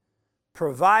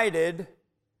 Provided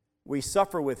we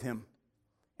suffer with him,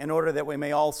 in order that we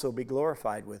may also be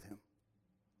glorified with him.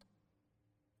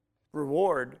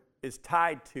 Reward is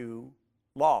tied to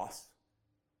loss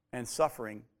and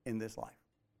suffering in this life.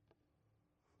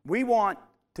 We want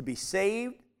to be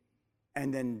saved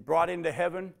and then brought into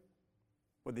heaven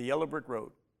with the yellow brick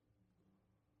road.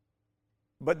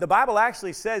 But the Bible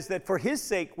actually says that for his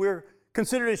sake, we're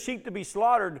considered as sheep to be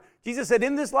slaughtered. Jesus said,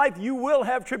 in this life, you will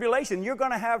have tribulation. You're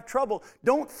going to have trouble.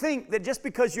 Don't think that just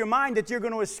because you're mine that you're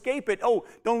going to escape it. Oh,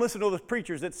 don't listen to those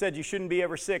preachers that said you shouldn't be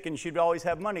ever sick and you should always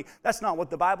have money. That's not what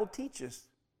the Bible teaches.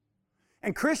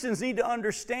 And Christians need to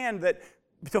understand that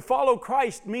to follow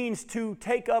Christ means to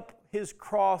take up his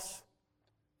cross,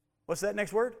 what's that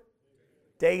next word?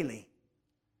 Daily,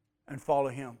 and follow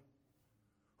him.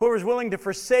 Whoever is willing to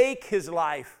forsake his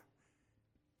life,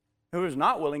 who is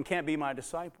not willing can't be my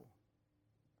disciple.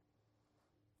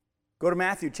 Go to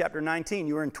Matthew chapter 19.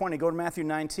 You were in 20. Go to Matthew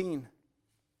 19.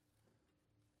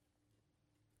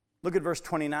 Look at verse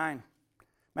 29.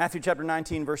 Matthew chapter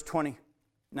 19, verse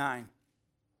 29.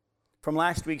 From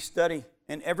last week's study.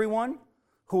 And everyone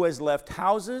who has left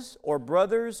houses or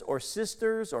brothers or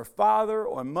sisters or father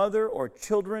or mother or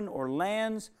children or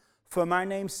lands for my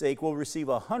name's sake will receive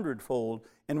 100-fold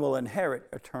and will inherit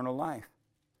eternal life.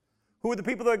 Who are the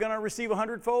people that are going to receive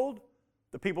 100-fold?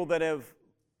 The people that have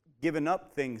given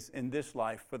up things in this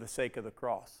life for the sake of the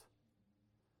cross.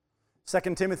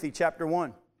 2 Timothy chapter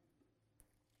 1.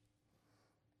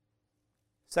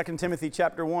 2 Timothy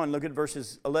chapter 1, look at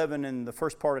verses 11 and the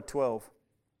first part of 12.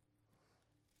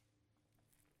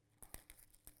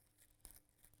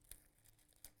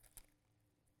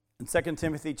 In 2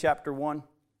 Timothy chapter 1,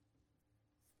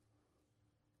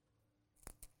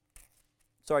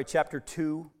 chapter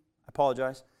 2, I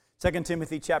apologize. 2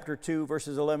 Timothy chapter 2,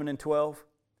 verses 11 and 12.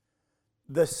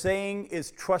 The saying is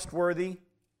trustworthy,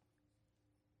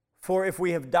 for if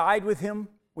we have died with him,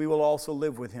 we will also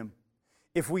live with him.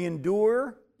 If we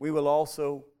endure, we will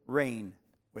also reign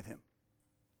with him.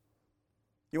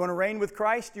 You want to reign with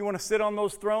Christ? You want to sit on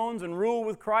those thrones and rule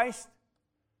with Christ?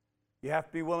 You have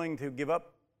to be willing to give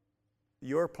up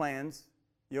your plans,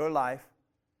 your life,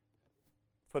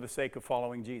 for the sake of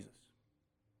following Jesus.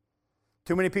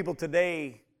 Too many people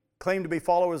today claim to be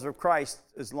followers of Christ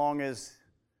as long as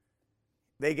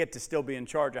they get to still be in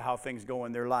charge of how things go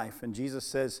in their life. And Jesus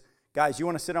says, guys, you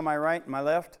want to sit on my right and my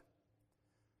left?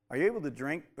 Are you able to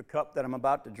drink the cup that I'm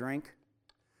about to drink?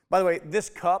 By the way,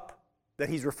 this cup that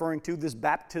he's referring to, this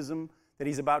baptism that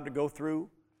he's about to go through,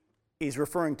 he's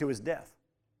referring to his death.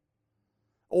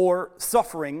 Or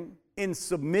suffering in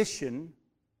submission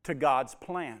to God's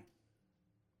plan.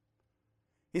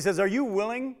 He says, are you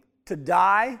willing to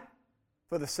die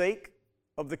for the sake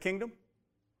of the kingdom?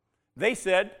 They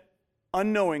said,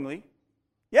 unknowingly,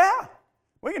 yeah,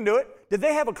 we can do it. Did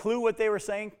they have a clue what they were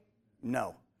saying?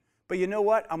 No. But you know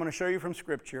what? I'm going to show you from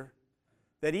Scripture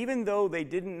that even though they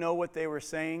didn't know what they were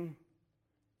saying,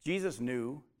 Jesus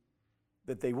knew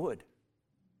that they would.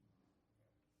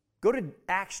 Go to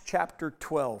Acts chapter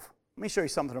 12. Let me show you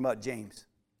something about James.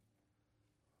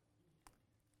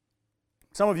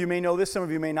 Some of you may know this, some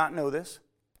of you may not know this.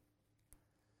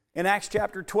 In Acts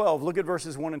chapter 12, look at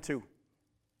verses 1 and 2.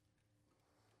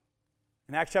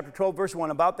 In Acts chapter 12, verse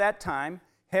 1, about that time,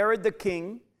 Herod the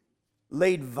king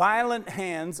laid violent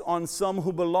hands on some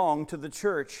who belonged to the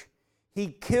church. He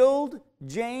killed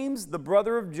James, the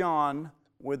brother of John,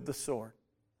 with the sword.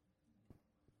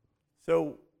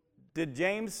 So, did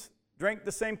James drink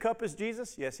the same cup as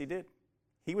Jesus? Yes, he did.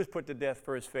 He was put to death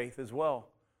for his faith as well,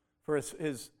 for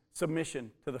his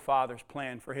submission to the Father's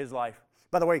plan for his life.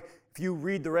 By the way, if you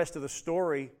read the rest of the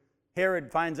story,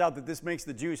 Herod finds out that this makes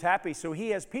the Jews happy, so he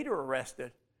has Peter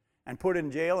arrested and put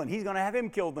in jail, and he's going to have him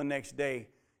killed the next day.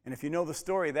 And if you know the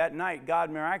story, that night, God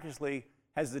miraculously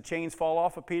has the chains fall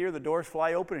off of Peter, the doors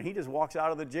fly open, and he just walks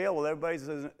out of the jail while everybody's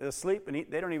asleep, and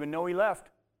they don't even know he left.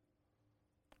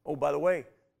 Oh, by the way,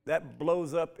 that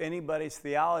blows up anybody's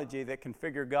theology that can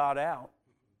figure God out.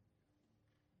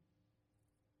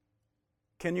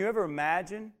 Can you ever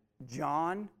imagine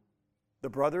John, the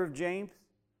brother of James,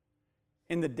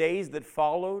 in the days that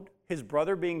followed, his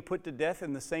brother being put to death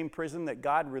in the same prison that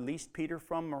God released Peter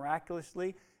from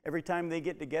miraculously? Every time they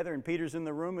get together and Peter's in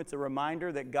the room, it's a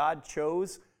reminder that God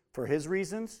chose, for his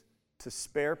reasons, to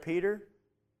spare Peter,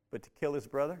 but to kill his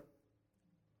brother.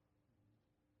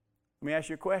 Let me ask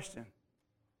you a question.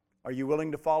 Are you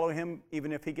willing to follow him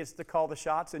even if he gets to call the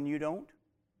shots and you don't?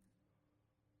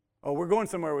 Oh, we're going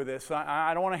somewhere with this.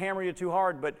 I don't want to hammer you too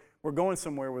hard, but we're going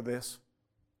somewhere with this.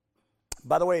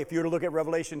 By the way, if you were to look at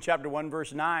Revelation chapter 1,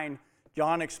 verse 9,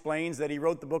 John explains that he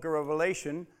wrote the book of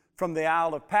Revelation from the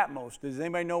Isle of Patmos. Does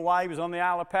anybody know why he was on the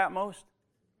Isle of Patmos?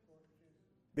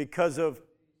 Because of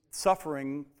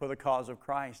suffering for the cause of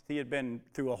Christ. He had been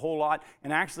through a whole lot.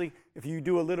 And actually, if you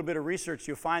do a little bit of research,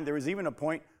 you'll find there was even a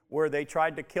point where they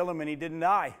tried to kill him and he didn't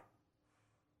die.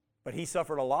 But he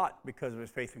suffered a lot because of his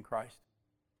faith in Christ.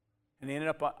 And he ended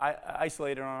up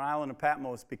isolated on an island of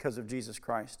Patmos because of Jesus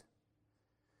Christ.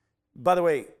 By the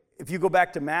way, if you go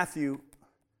back to Matthew,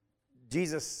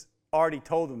 Jesus already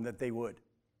told them that they would.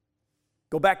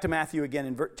 Go back to Matthew again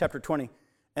in chapter 20,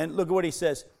 and look at what he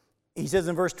says. He says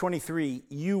in verse 23,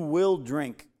 "You will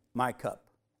drink my cup."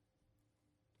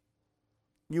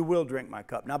 You will drink my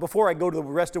cup. Now, before I go to the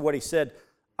rest of what he said,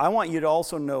 I want you to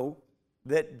also know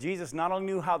that Jesus not only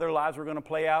knew how their lives were going to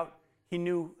play out, he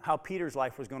knew how Peter's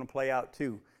life was going to play out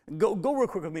too. Go real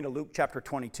quick with me to Luke chapter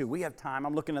 22. We have time.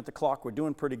 I'm looking at the clock. We're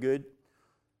doing pretty good.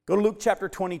 Go to Luke chapter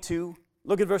 22.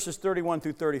 Look at verses 31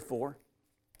 through 34.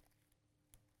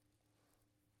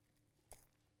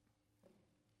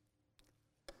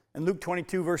 In Luke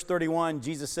 22, verse 31,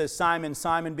 Jesus says, "Simon,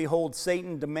 Simon, behold,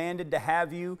 Satan demanded to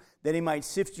have you, that he might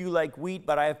sift you like wheat,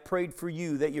 but I have prayed for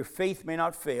you, that your faith may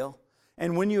not fail.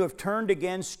 And when you have turned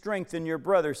again, strengthen your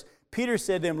brothers." Peter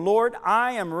said to him, "Lord,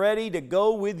 I am ready to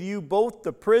go with you both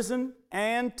to prison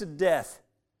and to death."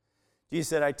 Jesus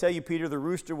said, "I tell you, Peter, the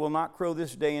rooster will not crow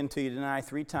this day until you deny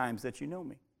 3 times that you know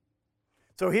me."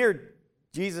 So here,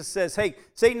 Jesus says, hey,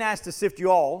 Satan asked to sift you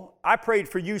all. I prayed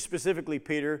for you specifically,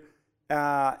 Peter.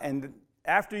 And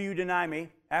after you deny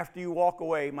me, after you walk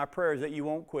away, my prayer is that you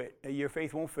won't quit, that your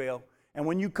faith won't fail. And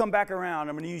when you come back around,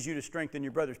 I'm going to use you to strengthen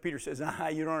your brothers. Peter says,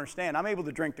 you don't understand. I'm able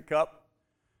to drink the cup.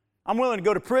 I'm willing to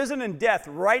go to prison and death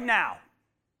right now.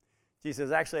 Jesus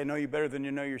says, actually, I know you better than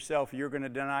you know yourself. You're going to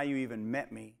deny you even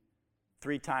met me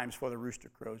 3 times before the rooster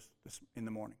crows in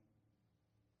the morning.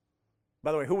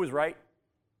 By the way, who was right?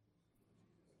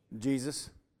 Jesus.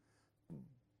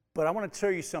 But I want to tell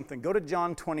you something. Go to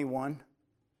John 21.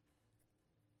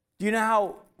 Do you know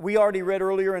how we already read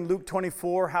earlier in Luke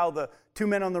 24 how the 2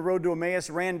 men on the road to Emmaus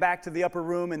ran back to the upper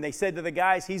room and they said to the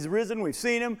guys, "He's risen, we've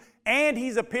seen him, and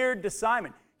he's appeared to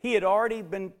Simon." They had already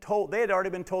been told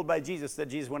by Jesus that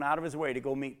Jesus went out of his way to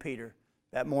go meet Peter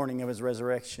that morning of his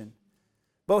resurrection.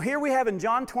 But here we have in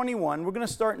John 21, we're going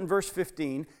to start in verse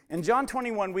 15. In John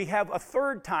 21, we have a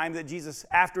third time that Jesus,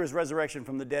 after his resurrection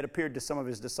from the dead, appeared to some of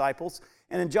his disciples.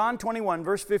 And in John 21,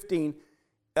 verse 15,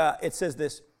 it says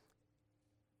this.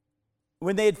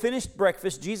 When they had finished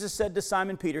breakfast, Jesus said to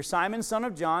Simon Peter, "Simon, son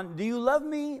of John, do you love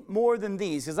me more than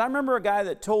these?" Because I remember a guy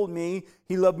that told me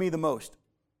he loved me the most.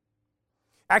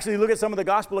 Actually, look at some of the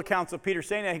gospel accounts of Peter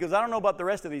saying that. He goes, "I don't know about the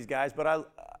rest of these guys, but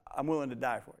I'm willing to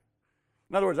die for you."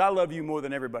 In other words, I love you more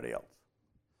than everybody else.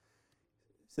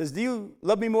 He says, "Do you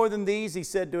love me more than these?" He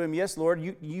said to him, "Yes, Lord,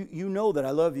 you know that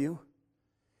I love you."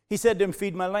 He said to him,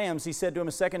 "Feed my lambs." He said to him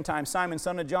a second time, "Simon,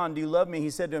 son of John, do you love me?" He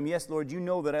said to him, "Yes, Lord, you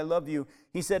know that I love you."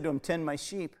 He said to him, "Tend my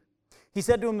sheep." He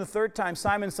said to him the third time,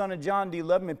 "Simon, son of John, do you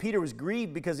love me?" And Peter was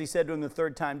grieved because he said to him the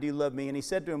third time, "Do you love me?" And he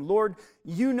said to him, "Lord,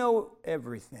 you know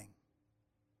everything.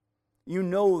 You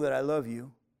know that I love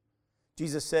you."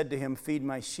 Jesus said to him, "Feed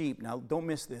my sheep." Now, don't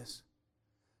miss this.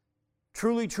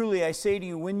 "Truly, truly, I say to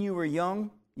you, when you were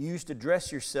young, you used to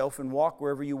dress yourself and walk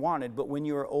wherever you wanted. But when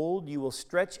you are old, you will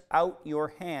stretch out your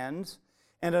hands,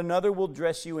 and another will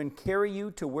dress you and carry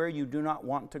you to where you do not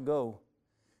want to go."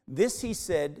 This he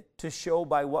said to show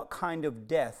by what kind of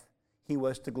death he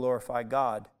was to glorify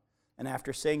God. And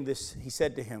after saying this, he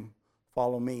said to him,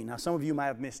 "Follow me." Now, some of you might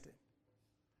have missed it.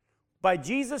 By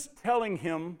Jesus telling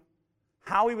him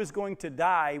how he was going to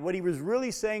die, what he was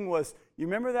really saying was, you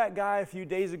remember that guy a few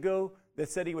days ago that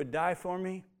said he would die for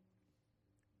me?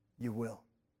 You will.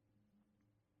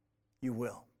 You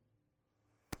will.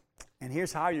 And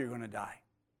here's how you're going to die.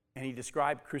 And he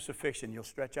described crucifixion. You'll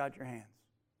stretch out your hands.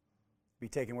 Be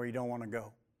taken where you don't want to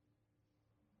go.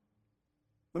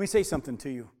 Let me say something to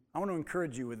you. I want to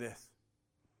encourage you with this.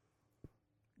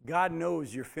 God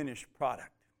knows your finished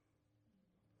product.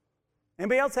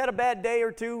 Anybody else had a bad day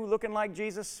or two looking like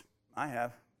Jesus? I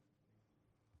have.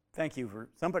 Thank you for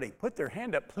somebody. Put their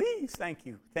hand up, please. Thank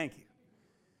you. Thank you.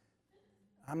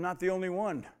 I'm not the only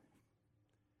one.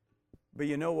 But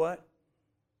you know what?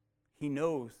 He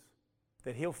knows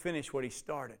that he'll finish what he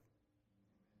started.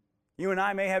 You and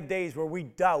I may have days where we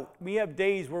doubt. We have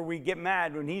days where we get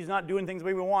mad when he's not doing things the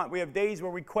way we want. We have days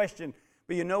where we question.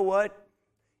 But you know what?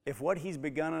 If what he's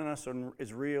begun in us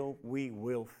is real, we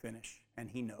will finish. And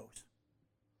he knows.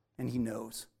 And he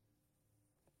knows.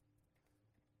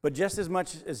 But just as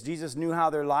much as Jesus knew how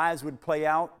their lives would play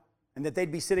out and that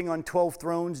they'd be sitting on 12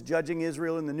 thrones judging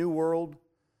Israel in the new world,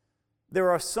 there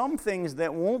are some things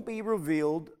that won't be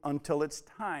revealed until it's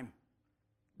time.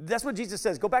 That's what Jesus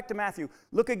says. Go back to Matthew.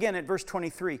 Look again at verse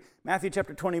 23. Matthew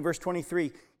chapter 20, verse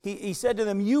 23. He said to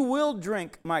them, "You will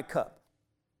drink my cup.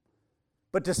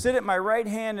 But to sit at my right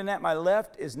hand and at my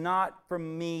left is not for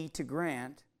me to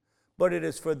grant, but it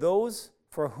is for those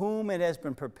for whom it has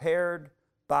been prepared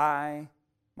by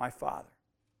my Father."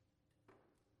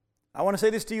 I want to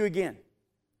say this to you again.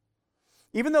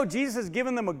 Even though Jesus has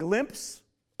given them a glimpse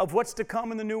of what's to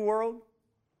come in the new world,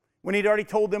 when he'd already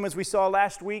told them, as we saw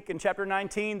last week in chapter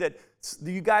 19, that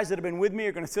you guys that have been with me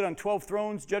are going to sit on 12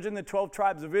 thrones, judging the 12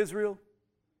 tribes of Israel.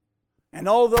 And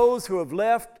all those who have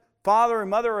left father and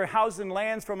mother or house and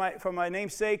lands for my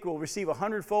name's sake will receive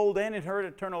 100-fold and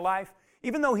inherit eternal life.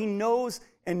 Even though he knows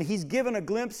and he's given a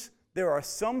glimpse, there are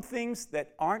some things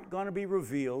that aren't going to be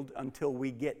revealed until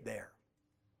we get there.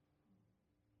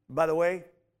 By the way,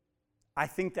 I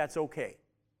think that's okay.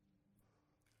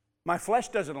 My flesh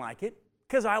doesn't like it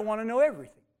because I want to know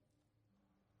everything.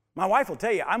 My wife will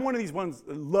tell you, I'm one of these ones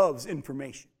that loves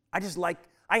information.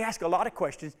 I ask a lot of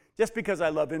questions just because I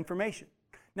love information.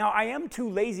 Now, I am too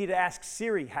lazy to ask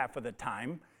Siri half of the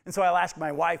time, and so I'll ask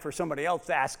my wife or somebody else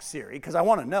to ask Siri because I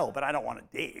want to know, but I don't want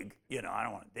to dig. I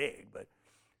don't want to dig.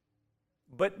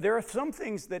 But there are some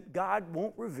things that God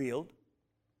won't reveal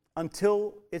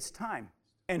until it's time.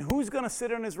 And who's going to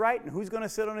sit on his right and who's going to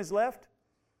sit on his left?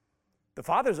 The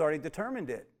Father's already determined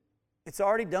it. It's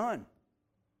already done.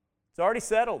 It's already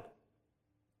settled.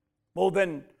 Well,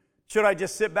 then, should I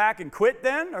just sit back and quit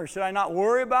then? Or should I not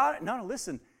worry about it? No,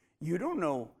 listen. You don't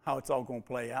know how it's all going to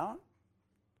play out.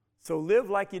 So live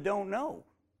like you don't know.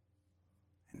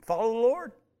 And follow the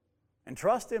Lord. And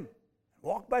trust him.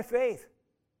 Walk by faith.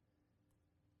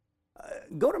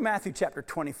 Go to Matthew chapter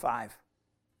 25.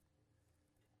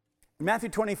 In Matthew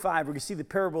 25, we're going to see the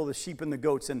parable of the sheep and the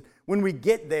goats. And when we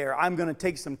get there, I'm going to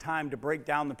take some time to break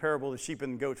down the parable of the sheep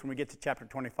and the goats when we get to chapter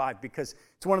 25, because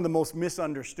it's one of the most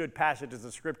misunderstood passages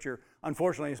of Scripture.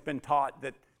 Unfortunately, it's been taught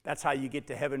that that's how you get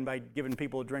to heaven, by giving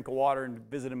people a drink of water and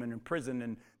visit them in prison,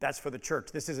 and that's for the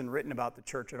church. This isn't written about the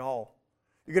church at all.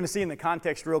 You're going to see in the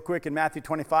context real quick in Matthew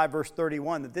 25, verse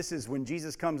 31, that this is when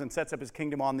Jesus comes and sets up his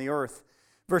kingdom on the earth.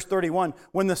 Verse 31,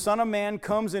 "When the Son of Man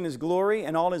comes in his glory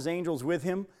and all his angels with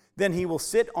him, then he will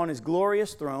sit on his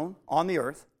glorious throne on the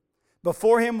earth.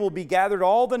 Before him will be gathered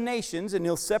all the nations, and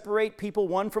he'll separate people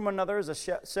one from another as a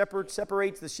shepherd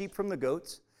separates the sheep from the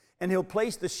goats. And he'll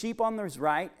place the sheep on his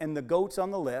right and the goats on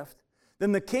the left.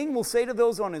 Then the king will say to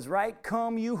those on his right,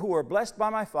 'Come, you who are blessed by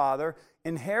my Father,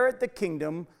 inherit the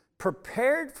kingdom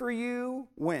prepared for you,'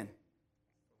 when?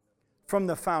 From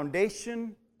the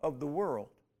foundation of the world."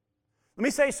 Let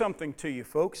me say something to you,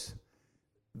 folks.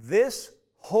 This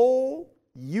whole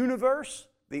universe,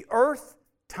 the earth,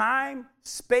 time,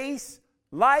 space,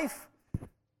 life,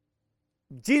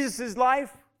 Jesus'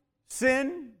 life,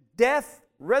 sin, death,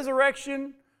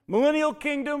 resurrection, millennial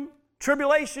kingdom,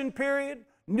 tribulation period,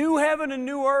 new heaven and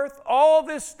new earth, all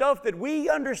this stuff that we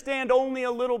understand only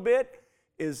a little bit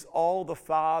is all the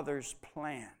Father's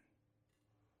plan.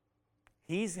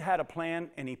 He's had a plan,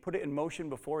 and he put it in motion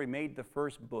before he made the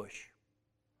first bush.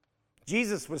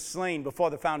 Jesus was slain before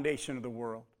the foundation of the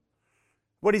world.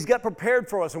 What he's got prepared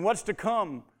for us and what's to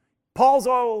come, Paul's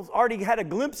already had a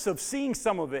glimpse of seeing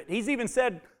some of it. He's even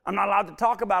said, I'm not allowed to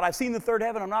talk about it. I've seen the third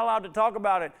heaven. I'm not allowed to talk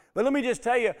about it. But let me just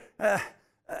tell you,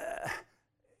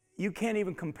 you can't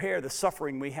even compare the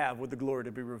suffering we have with the glory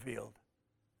to be revealed.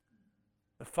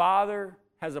 The Father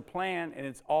has a plan, and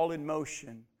it's all in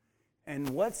motion.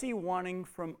 And what's he wanting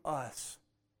from us?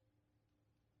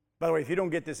 By the way, if you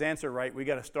don't get this answer right, we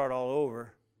got to start all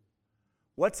over.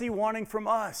 What's he wanting from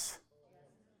us?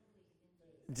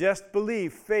 Just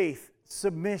believe, faith,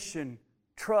 submission,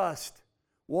 trust.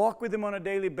 Walk with him on a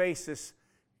daily basis.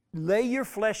 Lay your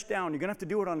flesh down. You're going to have to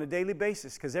do it on a daily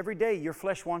basis because every day your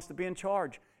flesh wants to be in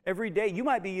charge. Every day you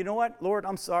might be, you know what, Lord,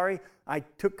 I'm sorry. I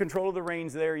took control of the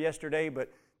reins there yesterday,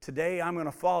 but today I'm going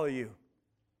to follow you.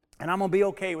 And I'm going to be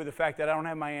okay with the fact that I don't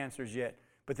have my answers yet.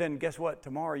 But then guess what?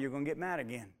 Tomorrow you're going to get mad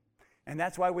again. And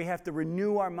that's why we have to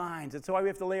renew our minds. That's why we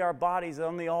have to lay our bodies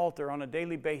on the altar on a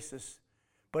daily basis.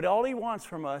 But all he wants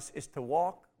from us is to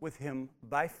walk with him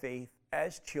by faith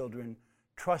as children,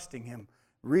 trusting him,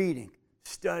 reading,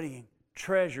 studying,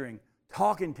 treasuring,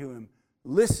 talking to him,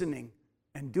 listening,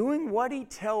 and doing what he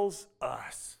tells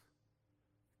us.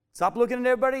 Stop looking at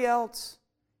everybody else.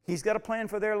 He's got a plan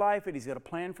for their life, and he's got a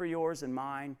plan for yours and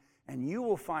mine. And you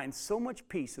will find so much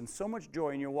peace and so much joy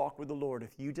in your walk with the Lord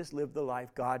if you just live the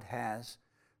life God has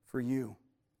for you.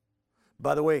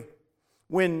 By the way,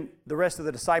 when the rest of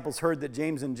the disciples heard that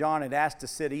James and John had asked to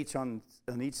sit each on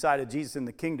each side of Jesus in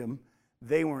the kingdom,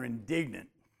 they were indignant.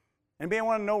 Anybody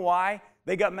want to know why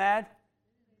they got mad?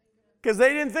 Because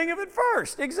they didn't think of it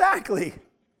first. Exactly.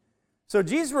 So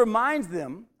Jesus reminds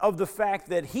them of the fact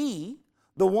that he,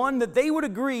 the one that they would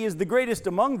agree is the greatest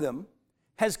among them,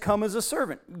 has come as a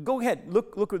servant. Go ahead.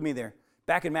 Look with me there.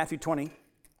 Back in Matthew 20.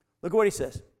 Look at what he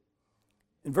says.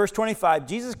 In verse 25,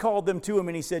 Jesus called them to him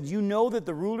and he said, you know that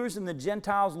the rulers and the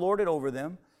Gentiles lord it over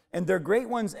them, and their great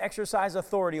ones exercise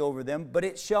authority over them, but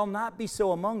it shall not be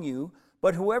so among you.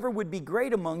 But whoever would be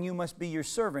great among you must be your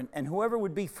servant, and whoever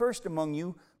would be first among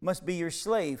you must be your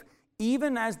slave,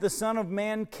 even as the Son of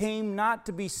Man came not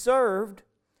to be served,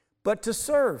 but to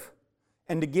serve,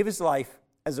 and to give his life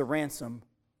as a ransom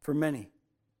for many.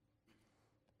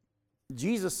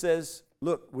 Jesus says,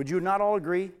 look, would you not all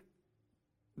agree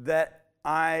that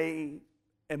I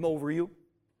am over you?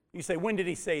 You say, when did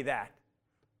he say that?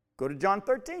 Go to John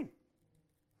 13.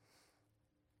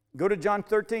 Go to John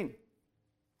 13.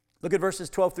 Look at verses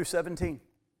 12 through 17.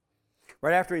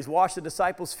 Right after he's washed the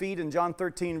disciples' feet in John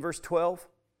 13, verse 12.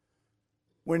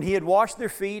 When he had washed their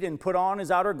feet and put on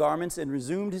his outer garments and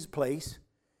resumed his place,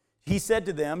 he said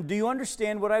to them, do you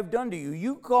understand what I've done to you?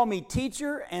 You call me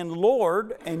teacher and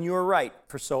Lord, and you're right,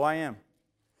 for so I am.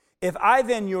 If I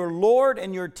then, your Lord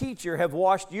and your teacher, have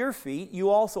washed your feet, you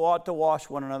also ought to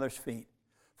wash one another's feet.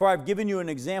 For I've given you an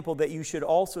example that you should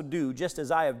also do, just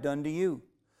as I have done to you.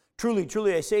 Truly,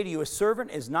 truly, I say to you, a servant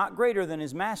is not greater than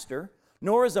his master,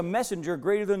 nor is a messenger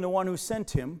greater than the one who sent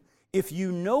him. If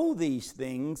you know these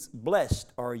things,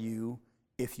 blessed are you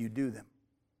if you do them.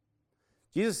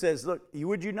 Jesus says, look,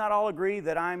 would you not all agree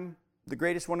that I'm the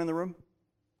greatest one in the room?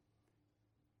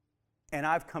 And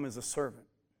I've come as a servant.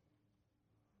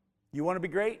 You want to be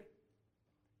great?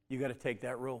 You got to take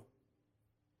that role.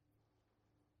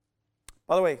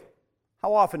 By the way,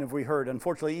 how often have we heard,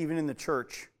 unfortunately, even in the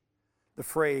church, the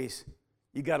phrase,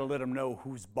 you got to let them know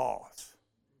who's boss?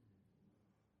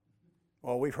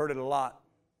 Well, we've heard it a lot.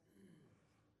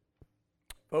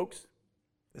 Folks,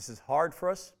 this is hard for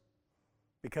us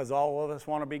because all of us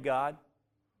want to be God.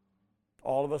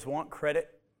 All of us want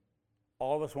credit.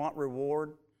 All of us want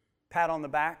reward, pat on the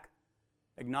back,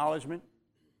 acknowledgement.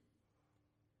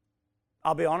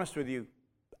 I'll be honest with you.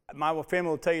 My family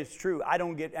will tell you it's true. I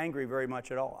don't get angry very much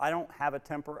at all. I don't have a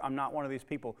temper. I'm not one of these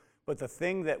people. But the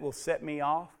thing that will set me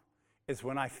off is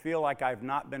when I feel like I've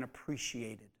not been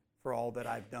appreciated for all that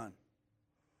I've done.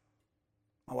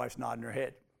 My wife's nodding her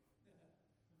head.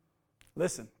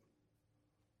 Listen,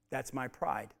 that's my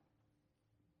pride.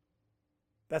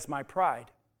 That's my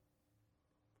pride.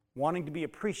 Wanting to be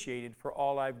appreciated for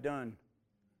all I've done.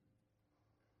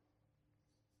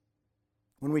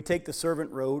 When we take the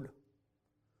servant road,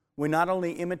 we not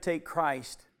only imitate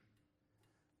Christ,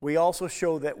 we also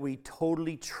show that we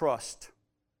totally trust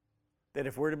that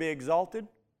if we're to be exalted,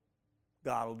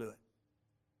 God will do it.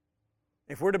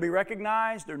 If we're to be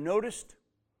recognized or noticed,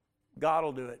 God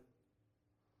will do it.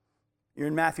 You're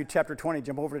in Matthew chapter 20.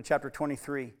 Jump over to chapter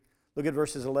 23. Look at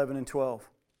verses 11 and 12.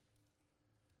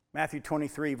 Matthew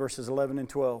 23, verses 11 and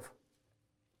 12.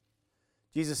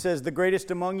 Jesus says, the greatest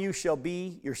among you shall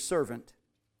be your servant.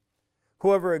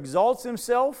 Whoever exalts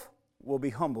himself will be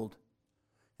humbled,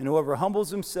 and whoever humbles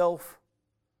himself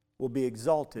will be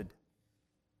exalted.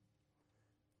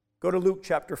 Go to Luke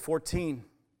chapter 14.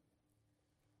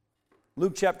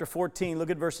 Luke chapter 14,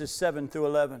 look at verses 7 through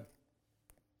 11.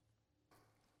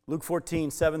 Luke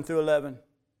 14, 7 through 11.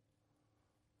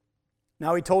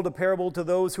 Now he told a parable to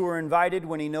those who were invited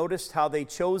when he noticed how they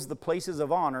chose the places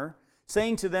of honor,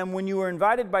 saying to them, when you are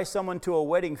invited by someone to a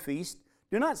wedding feast,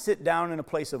 do not sit down in a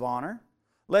place of honor,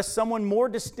 lest someone more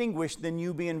distinguished than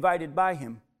you be invited by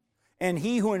him. And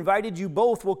he who invited you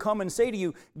both will come and say to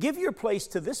you, give your place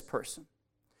to this person.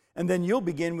 And then you'll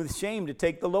begin with shame to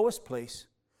take the lowest place.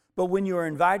 But when you are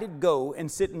invited, go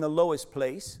and sit in the lowest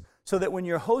place, so that when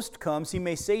your host comes, he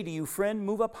may say to you, friend,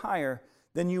 move up higher.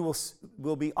 Then you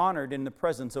will be honored in the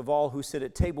presence of all who sit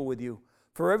at table with you.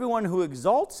 For everyone who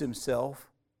exalts himself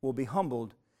will be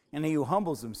humbled, and he who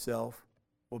humbles himself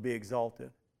will be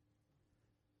exalted.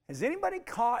 Has anybody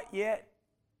caught yet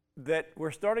that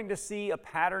we're starting to see a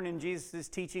pattern in Jesus'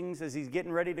 teachings as he's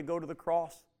getting ready to go to the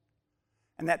cross?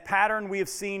 And that pattern we have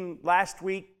seen last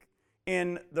week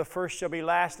in the first shall be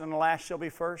last and the last shall be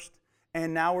first.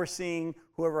 And now we're seeing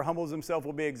whoever humbles himself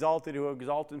will be exalted, whoever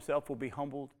exalts himself will be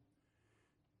humbled.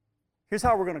 Here's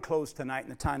how we're going to close tonight in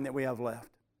the time that we have left.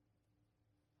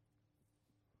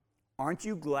 Aren't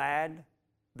you glad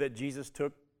that Jesus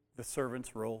took the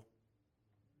servant's role?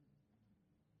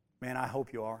 Man, I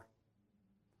hope you are.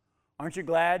 Aren't you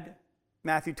glad?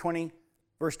 Matthew 20,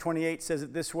 verse 28 says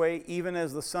it this way, even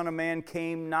as the Son of Man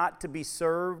came not to be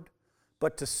served,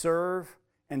 but to serve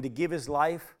and to give his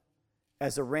life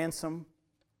as a ransom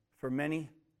for many.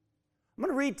 I'm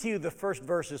going to read to you the first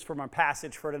verses from our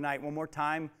passage for tonight one more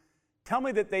time. Tell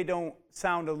me that they don't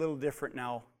sound a little different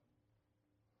now.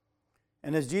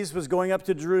 And as Jesus was going up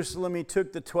to Jerusalem, he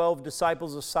took the 12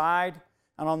 disciples aside,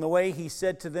 and on the way he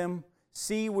said to them,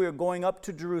 see, we are going up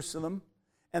to Jerusalem,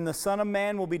 and the Son of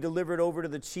Man will be delivered over to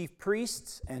the chief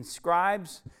priests and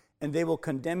scribes, and they will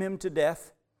condemn him to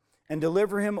death and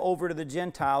deliver him over to the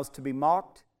Gentiles to be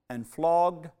mocked and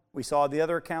flogged. We saw the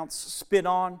other accounts, spit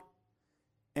on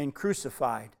and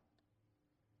crucified,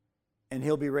 and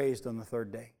he'll be raised on the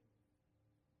third day.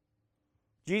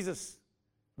 Jesus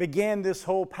began this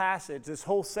whole passage, this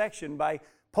whole section, by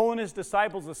pulling his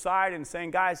disciples aside and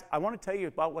saying, guys, I want to tell you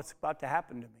about what's about to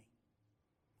happen to me.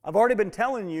 I've already been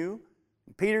telling you,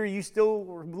 Peter, you still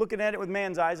were looking at it with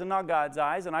man's eyes and not God's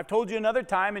eyes. And I've told you another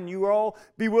time, and you were all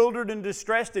bewildered and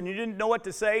distressed, and you didn't know what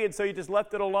to say, and so you just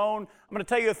left it alone. I'm going to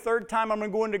tell you a third time. I'm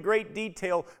going to go into great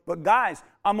detail. But guys,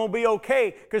 I'm going to be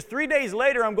okay, because 3 days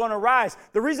later I'm going to rise.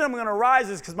 The reason I'm going to rise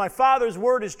is because my Father's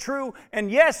word is true.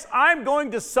 And yes, I'm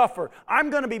going to suffer. I'm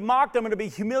going to be mocked. I'm going to be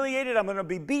humiliated. I'm going to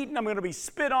be beaten. I'm going to be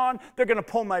spit on. They're going to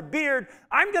pull my beard.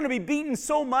 I'm going to be beaten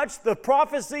so much, the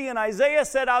prophecy in Isaiah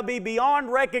said I'll be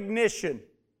beyond recognition.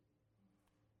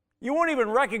 You won't even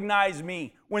recognize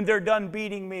me when they're done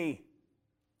beating me.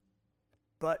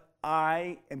 But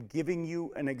I am giving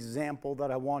you an example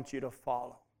that I want you to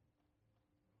follow.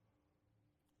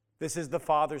 This is the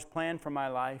Father's plan for my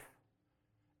life,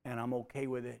 and I'm okay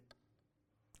with it.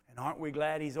 And aren't we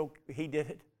glad he did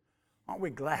it? Aren't we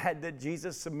glad that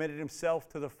Jesus submitted himself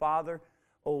to the Father?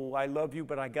 Oh, I love you,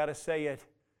 but I got to say it.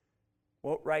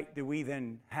 What right do we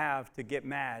then have to get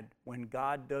mad when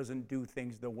God doesn't do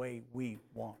things the way we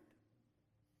want?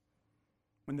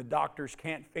 When the doctors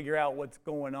can't figure out what's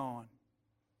going on,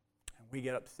 and we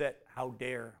get upset, how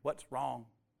dare, what's wrong?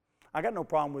 I got no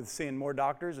problem with seeing more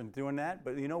doctors and doing that,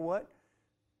 but you know what?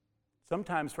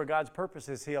 Sometimes for God's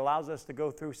purposes, he allows us to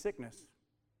go through sickness.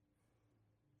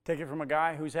 Take it from a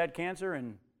guy who's had cancer,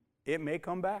 and it may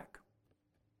come back.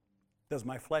 Does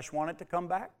my flesh want it to come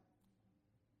back?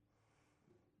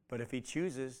 But if he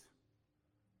chooses,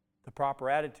 the proper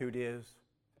attitude is,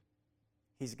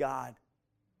 he's God,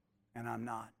 and I'm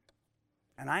not.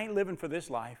 And I ain't living for this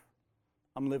life.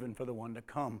 I'm living for the one to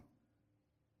come.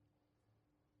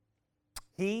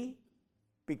 He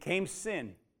became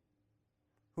sin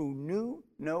who knew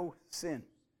no sin,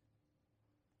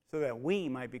 so that we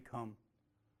might become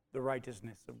the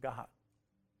righteousness of God.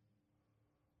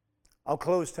 I'll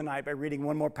close tonight by reading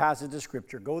one more passage of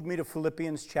Scripture. Go with me to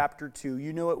Philippians chapter 2.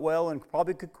 You know it well and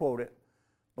probably could quote it.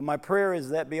 But my prayer is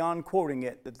that beyond quoting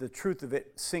it, that the truth of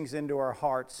it sinks into our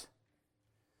hearts.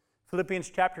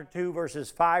 Philippians chapter 2, verses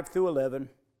 5 through 11.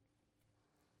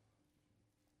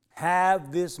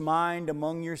 Have this mind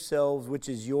among yourselves, which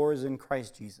is yours in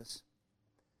Christ Jesus,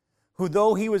 who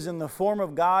though he was in the form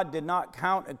of God, did not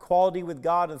count equality with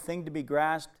God a thing to be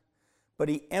grasped, but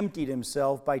he emptied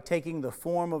himself by taking the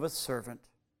form of a servant.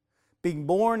 Being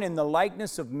born in the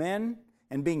likeness of men,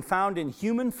 and being found in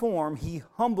human form, he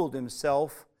humbled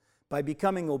himself by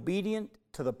becoming obedient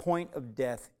to the point of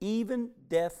death, even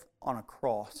death on a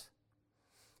cross.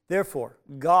 Therefore,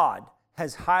 God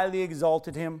has highly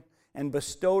exalted him and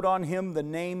bestowed on him the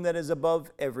name that is above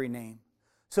every name,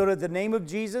 so that at the name of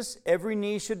Jesus every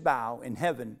knee should bow in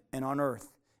heaven and on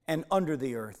earth and under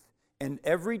the earth, and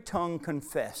every tongue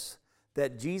confess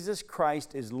that Jesus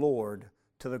Christ is Lord,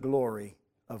 to the glory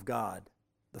of God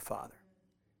the Father.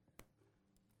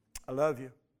 I love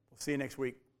you. We'll see you next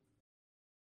week.